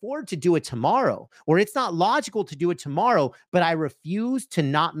can't afford to do it tomorrow, or it's not logical to do it tomorrow, but I refuse to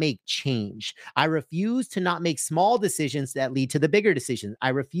not make change. I refuse to not make small decisions that lead to the bigger decision. I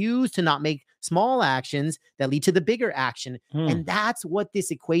refuse to not make small actions that lead to the bigger action. Hmm. And that's what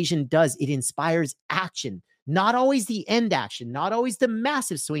this equation does. It inspires action, not always the end action, not always the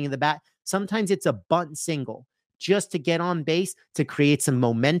massive swing of the bat. Sometimes it's a bunt single. just to get on base, to create some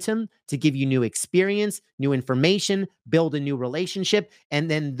momentum, to give you new experience, new information, build a new relationship. And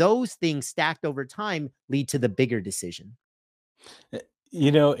then those things stacked over time lead to the bigger decision.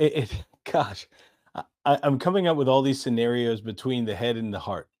 Gosh, I'm coming up with all these scenarios between the head and the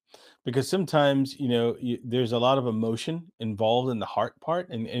heart because sometimes, there's a lot of emotion involved in the heart part,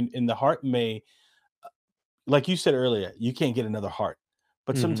 and the heart may, like you said earlier, you can't get another heart,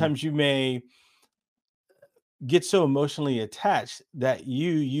 but Mhm. sometimes you may get so emotionally attached that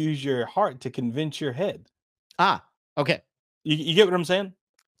you use your heart to convince your head. Ah, okay. You get what I'm saying?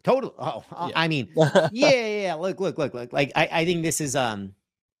 Total. Oh, Yeah. I mean, yeah, yeah, yeah. Look. Like, I think this is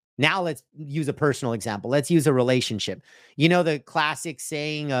now let's use a personal example. Let's use a relationship. You know, the classic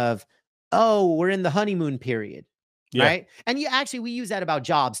saying of, oh, we're in the honeymoon period, Yeah. right? And we use that about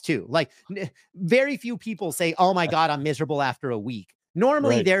jobs too. Like, very few people say, oh my God, I'm miserable after a week.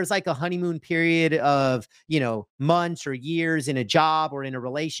 Normally, Right. there's like a honeymoon period of, months or years in a job or in a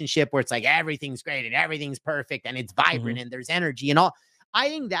relationship where it's like everything's great and everything's perfect and it's vibrant Mhm. and there's energy and all. I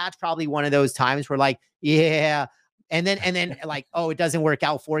think that's probably one of those times where, like, yeah, and then like, oh, it doesn't work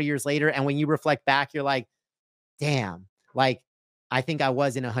out 4 years later. And when you reflect back, you're like, damn, like, I think I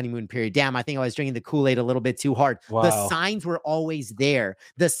was in a honeymoon period. Damn, I think I was drinking the Kool-Aid a little bit too hard. The Wow. signs were always there.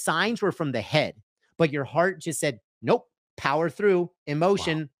 The signs were from the head, but your heart just said, nope, power through, Wow.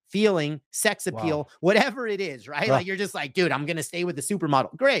 emotion, feeling, sex Wow. appeal, whatever it is, right? Huh. Like, you're just like, dude, I'm going to stay with the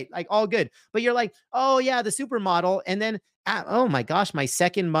supermodel. Great. Like, all good. But you're like, oh yeah, the supermodel. And then, oh my gosh, my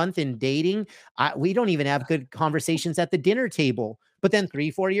second month in dating, we don't even have good conversations at the dinner table. But then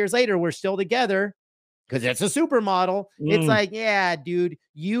 3, 4 years later, we're still together because it's a supermodel. It's Mm, like, yeah, dude,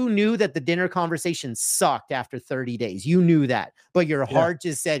 you knew that the dinner conversation sucked after 30 days. You knew that, but your yeah. heart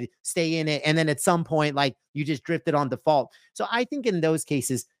just said, stay in it. And then at some point, like, you just drifted on default. So I think in those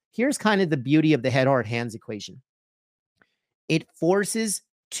cases, here's kind of the beauty of the head, heart, hands equation. It forces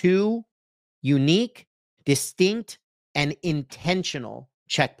two unique, distinct, and intentional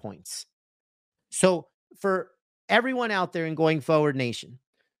checkpoints. So for everyone out there in Going Forward Nation,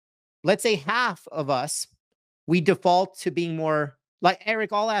 let's say half of us, we default to being more like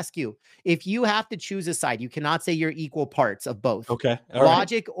Eric. I'll ask you, if you have to choose a side, you cannot say you're equal parts of both. Okay. All right.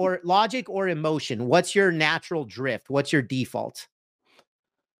 Logic or emotion. What's your natural drift? What's your default?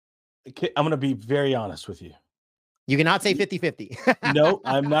 Okay, I'm gonna be very honest with you. You cannot say Y 50-50. No,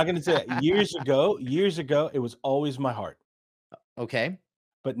 I'm not gonna say that. Years ago, it was always my heart, Okay.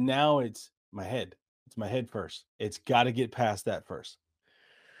 but now it's my head. It's my head first. It's gotta get past that first.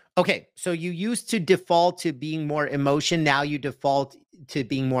 Okay. So you used to default to being more emotion. Now you default to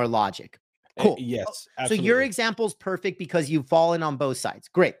being more logic. Cool. Yes, So your absolutely. example's perfect because you've fallen on both sides.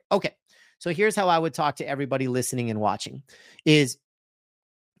 Great. Okay. So here's how I would talk to everybody listening and watching is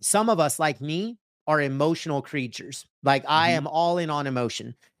some of us, like me, are emotional creatures. Like, I Mhm. am all in on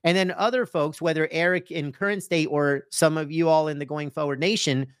emotion. And then other folks, whether Eric in current state or some of you all in the Going Forward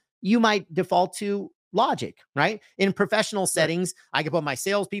Nation, you might default to logic, right? In professional Right. settings, I could put my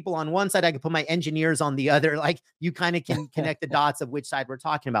salespeople on one side, I could put my engineers on the other. Like, you kind of can connect the dots of which side we're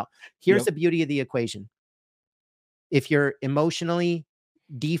talking about. Here's Yep. the beauty of the equation. If you're emotionally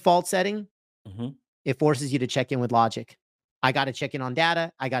default setting, Mhm. it forces you to check in with logic. I got to check in on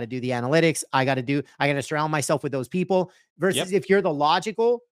data. I got to do the analytics. I got to surround myself with those people versus Yep. if you're the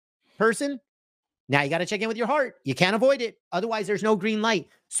logical person, now you got to check in with your heart. You can't avoid it. Otherwise, there's no green light.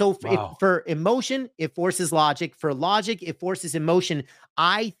 So if Wow. for emotion, it forces logic. For logic, it forces emotion.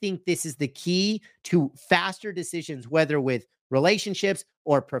 I think this is the key to faster decisions, whether with relationships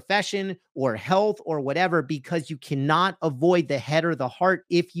or profession or health or whatever, because you cannot avoid the head or the heart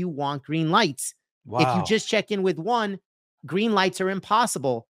if you want green lights. If you Wow. just check in with one, green lights are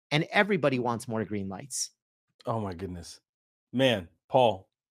impossible. And everybody wants more green lights. Oh my goodness. Man, Paul,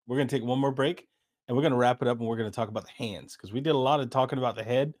 we're gonna take one more break and we're gonna wrap it up and we're gonna talk about the hands because we did a lot of talking about the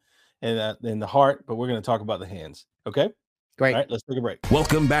head and the heart, but we're gonna talk about the hands. Okay? All Great. right, let's take a break.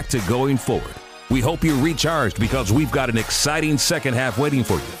 Welcome back to Going Forward. We hope you're recharged because we've got an exciting second half waiting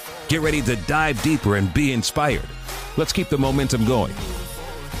for you. Get ready to dive deeper and be inspired. Let's keep the momentum going.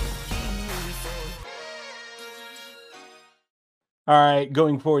 All right,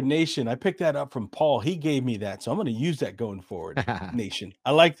 going forward, nation. I picked that up from Paul. He gave me that, so I'm going to use that going forward, nation.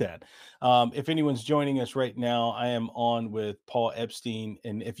 I like that. If anyone's joining us right now, I am on with Paul Epstein,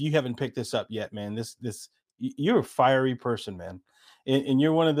 and if you haven't picked this up yet, man, you're a fiery person, man, and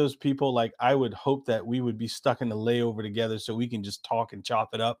you're one of those people. Like, I would hope that we would be stuck in a layover together so we can just talk and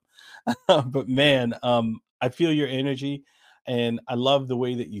chop it up. But man, I feel your energy, and I love the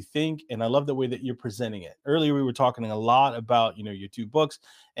way that you think, and I love the way that you're presenting it. Earlier, we were talking a lot about, your two books,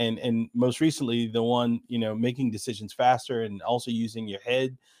 and most recently the one, making decisions faster, and also using your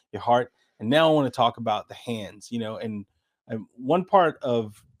head, your heart. And now I want to talk about the hands, and one part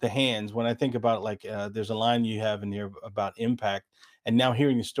of the hands, when I think about, like, there's a line you have in here about impact, and now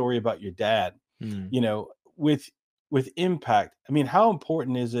hearing a story about your dad, Mm. you know, with impact. I mean, how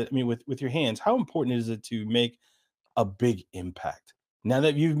important is it? I mean, with your hands, how important is it to make a big impact? Now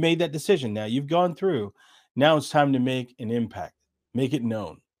that you've made that decision, now you've gone through, now it's time to make an impact, make it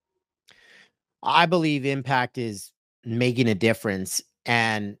known. I believe impact is making a difference.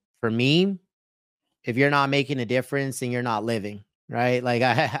 And for me, if you're not making a difference, then you're not living, right? Like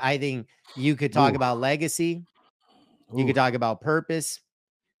I think you could talk Ooh, about legacy, you could ooh, talk about purpose,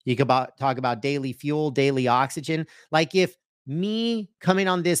 you could talk about daily fuel, daily oxygen. Like if me coming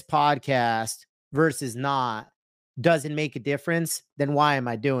on this podcast versus not doesn't make a difference, then why am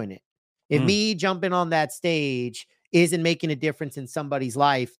I doing it? If mm, me jumping on that stage isn't making a difference in somebody's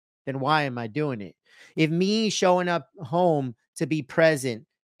life, then why am I doing it? If me showing up home to be present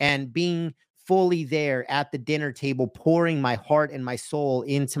and being fully there at the dinner table, pouring my heart and my soul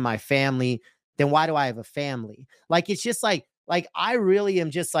into my family, then why do I have a family? Like it's just like I really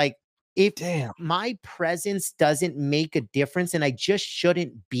am just like, if damn. my presence doesn't make a difference and I just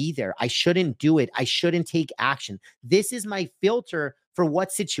shouldn't be there, I shouldn't do it, I shouldn't take action. This is my filter for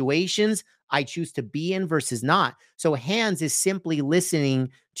what situations I choose to be in versus not. So hands is simply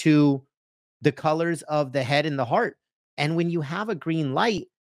listening to the colors of the head and the heart. And when you have a green light,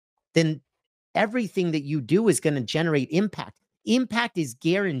 then everything that you do is going to generate impact. Impact is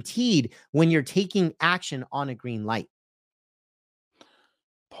guaranteed when you're taking action on a green light.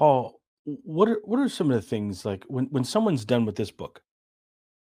 Paul, what are some of the things, like, when someone's done with this book,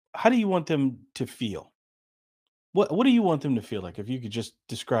 how do you want them to feel? What do you want them to feel like, if you could just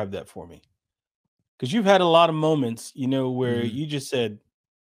describe that for me? Because you've had a lot of moments, where Mhm. you just said,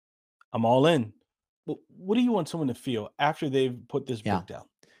 I'm all in. What do you want someone to feel after they've put this Yeah. book down?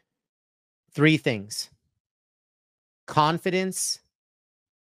 Three things: confidence,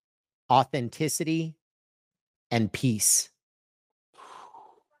 authenticity, and peace.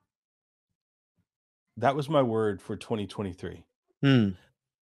 That was my word for 2023. Hmm.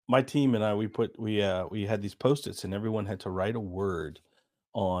 My team and I, we had these post-its, and everyone had to write a word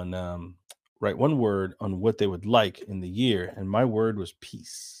on, write one word on what they would like in the year, and my word was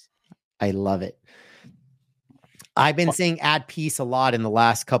peace. I love it. I've been saying at peace a lot in the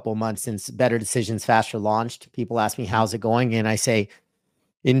last couple months since Better Decisions Faster launched. People ask me, Mhm. how's it going? And I say,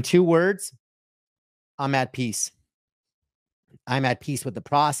 in two words, I'm at peace. I'm at peace with the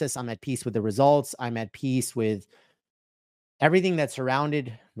process. I'm at peace with the results. I'm at peace with everything that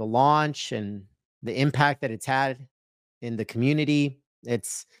surrounded the launch and the impact that it's had in the community.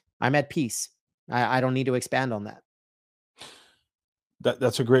 I'm at peace. I don't need to expand on that.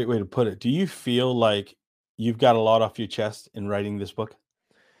 That's a great way to put it. Do you feel like you've got a lot off your chest in writing this book?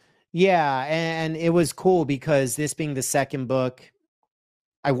 Yeah. And it was cool because this being the second book,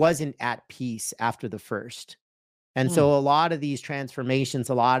 I wasn't at peace after the first. And Mm, so a lot of these transformations,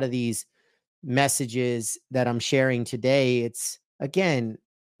 a lot of these messages that I'm sharing today, it's again,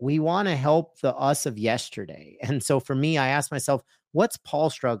 we want to help the us of yesterday. And so for me, I asked myself, what's Paul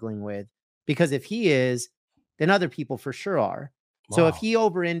struggling with? Because if he is, then other people for sure are. So if wow. he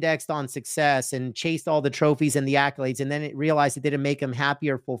over indexed on success and chased all the trophies and the accolades, and then it realized it didn't make him happy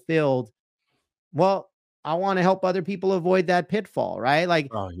or fulfilled, well, I want to help other people avoid that pitfall, right? Like,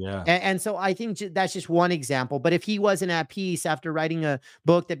 Oh, yeah. and so I think that's just one example. But if he wasn't at peace after writing a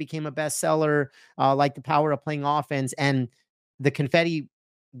book that became a bestseller, like The Power of Playing Offense, and the confetti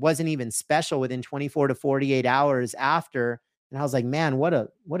wasn't even special within 24 to 48 hours after, and I was like, man, what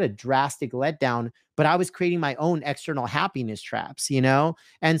a drastic letdown. But I was creating my own external happiness traps, you know?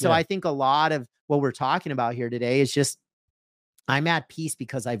 And so Yeah. I think a lot of what we're talking about here today is just I'm at peace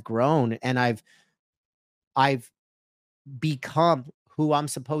because I've grown and I've become who I'm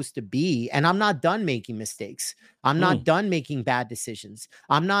supposed to be. And I'm not done making mistakes. I'm not Mm, done making bad decisions.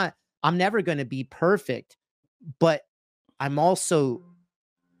 I'm never going to be perfect, but I'm also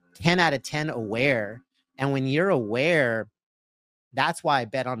 10 out of 10 aware. And when you're aware, that's why I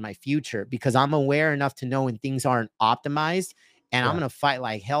bet on my future, because I'm aware enough to know when things aren't optimized, and I'm yeah. going to fight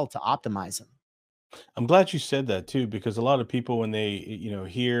like hell to optimize them. I'm glad you said that too, because a lot of people, when they,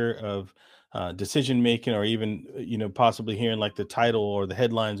 hear of decision making, or even, possibly hearing like the title or the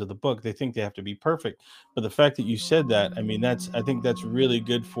headlines of the book, they think they have to be perfect. But the fact that you said that, I mean, I think that's really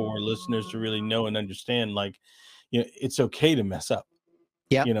good for listeners to really know and understand. Like, it's okay to mess up.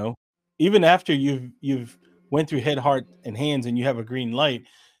 Yep. You know, even after you've went through head, heart, and hands, and you have a green light,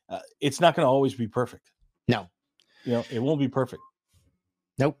 it's not going to always be perfect. No. It won't be perfect.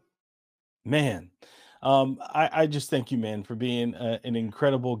 Nope. Man, I just thank you, man, for being an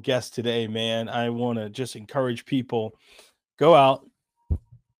incredible guest today, man. I want to just encourage people, go out,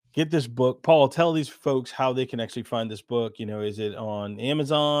 get this book. Paul, tell these folks how they can actually find this book. Is it on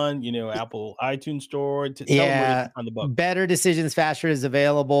Amazon, Apple iTunes Store? Tell them where they Yeah. can find the book. Better Decisions Faster is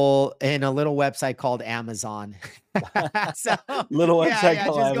available in a little website called Amazon. So Little website yeah,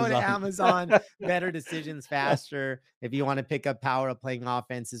 called just go to Amazon. Amazon. Better Decisions Faster if you want to pick up Power of Playing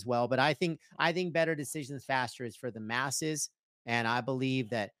Offense as well. But I think Better Decisions Faster is for the masses, and I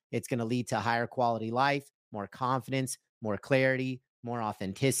believe that it's going to lead to higher quality life, more confidence, more clarity, more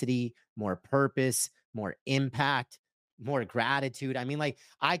authenticity, more purpose, more impact, more gratitude. I mean, like,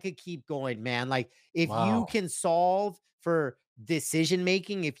 I could keep going, man. Like, if you Wow. can solve for decision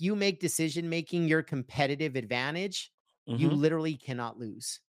making, if you make decision making your competitive advantage, you Mhm. literally cannot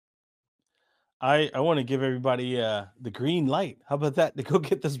lose. I want to give everybody the green light. How about that? To go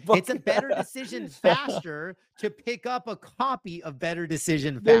get this book. It's a better decision faster to pick up a copy of Better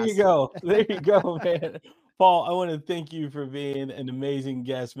Decision There you Faster. go. There you go, man. Paul, I want to thank you for being an amazing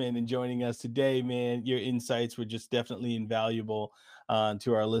guest, man, and joining us today, man. Your insights were just definitely invaluable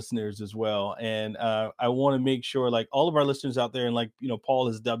to our listeners as well. And I want to make sure, like all of our listeners out there, and like, Paul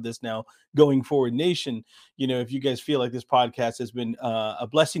has dubbed this now Going Forward Nation, if you guys feel like this podcast has been a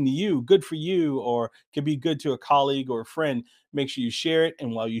blessing to you, good for you, or could be good to a colleague or a friend, make sure you share it.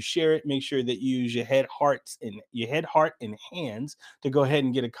 And while you share it, make sure that you use your head, heart, and hands to go ahead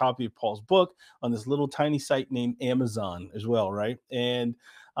and get a copy of Paul's book on this little tiny site named Amazon as well, right? And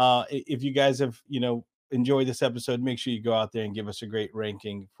if you guys have, enjoyed this episode, make sure you go out there and give us a great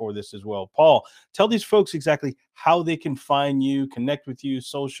ranking for this as well. Paul, tell these folks exactly how they can find you, connect with you,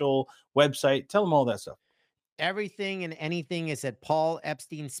 social, website, tell them all that stuff. Everything and anything is at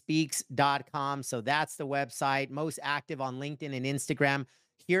paulepsteinspeaks.com. So that's the website, most active on LinkedIn and Instagram.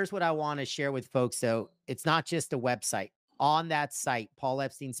 Here's what I want to share with folks, though. It's not just a website. On that site,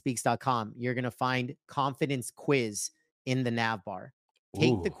 paulepsteinspeaks.com, you're going to find confidence quiz in the nav bar.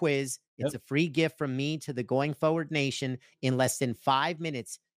 Take the Ooh. quiz. It's Yep. a free gift from me to the Going Forward Nation. In less than 5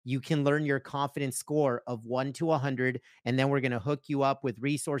 minutes, you can learn your confidence score of 1 to 100. And then we're going to hook you up with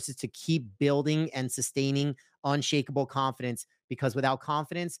resources to keep building and sustaining unshakable confidence, because without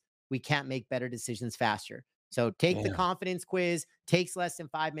confidence, we can't make better decisions faster. So take the Man. confidence quiz, takes less than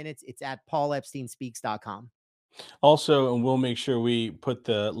 5 minutes. It's at paulepsteinspeaks.com. Also, and we'll make sure we put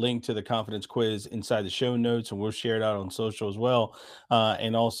the link to the confidence quiz inside the show notes, and we'll share it out on social as well.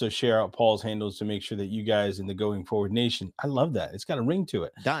 And also share out Paul's handles to make sure that you guys in the Going Forward Nation, I love that. It's got a ring to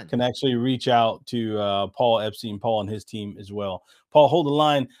it. Done. Can actually reach out to Paul Epstein, Paul and his team as well. Paul, hold the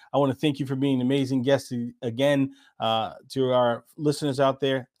line. I want to thank you for being an amazing guest again. To our listeners out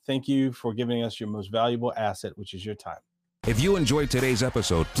there, thank you for giving us your most valuable asset, which is your time. If you enjoyed today's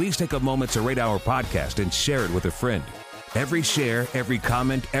episode, please take a moment to rate our podcast and share it with a friend. Every share, every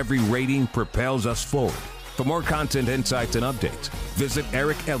comment, every rating propels us forward. For more content, insights, and updates, visit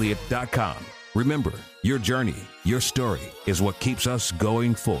ericelliott.com. Remember, your journey, your story is what keeps us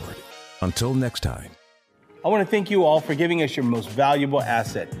going forward. Until next time. I want to thank you all for giving us your most valuable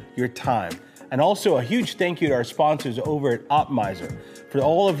asset, your time. And also a huge thank you to our sponsors over at Optmizer. For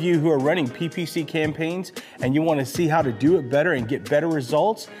all of you who are running PPC campaigns and you want to see how to do it better and get better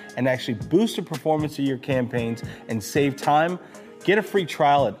results and actually boost the performance of your campaigns and save time, get a free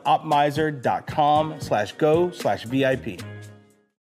trial at optmizer.com/go/VIP.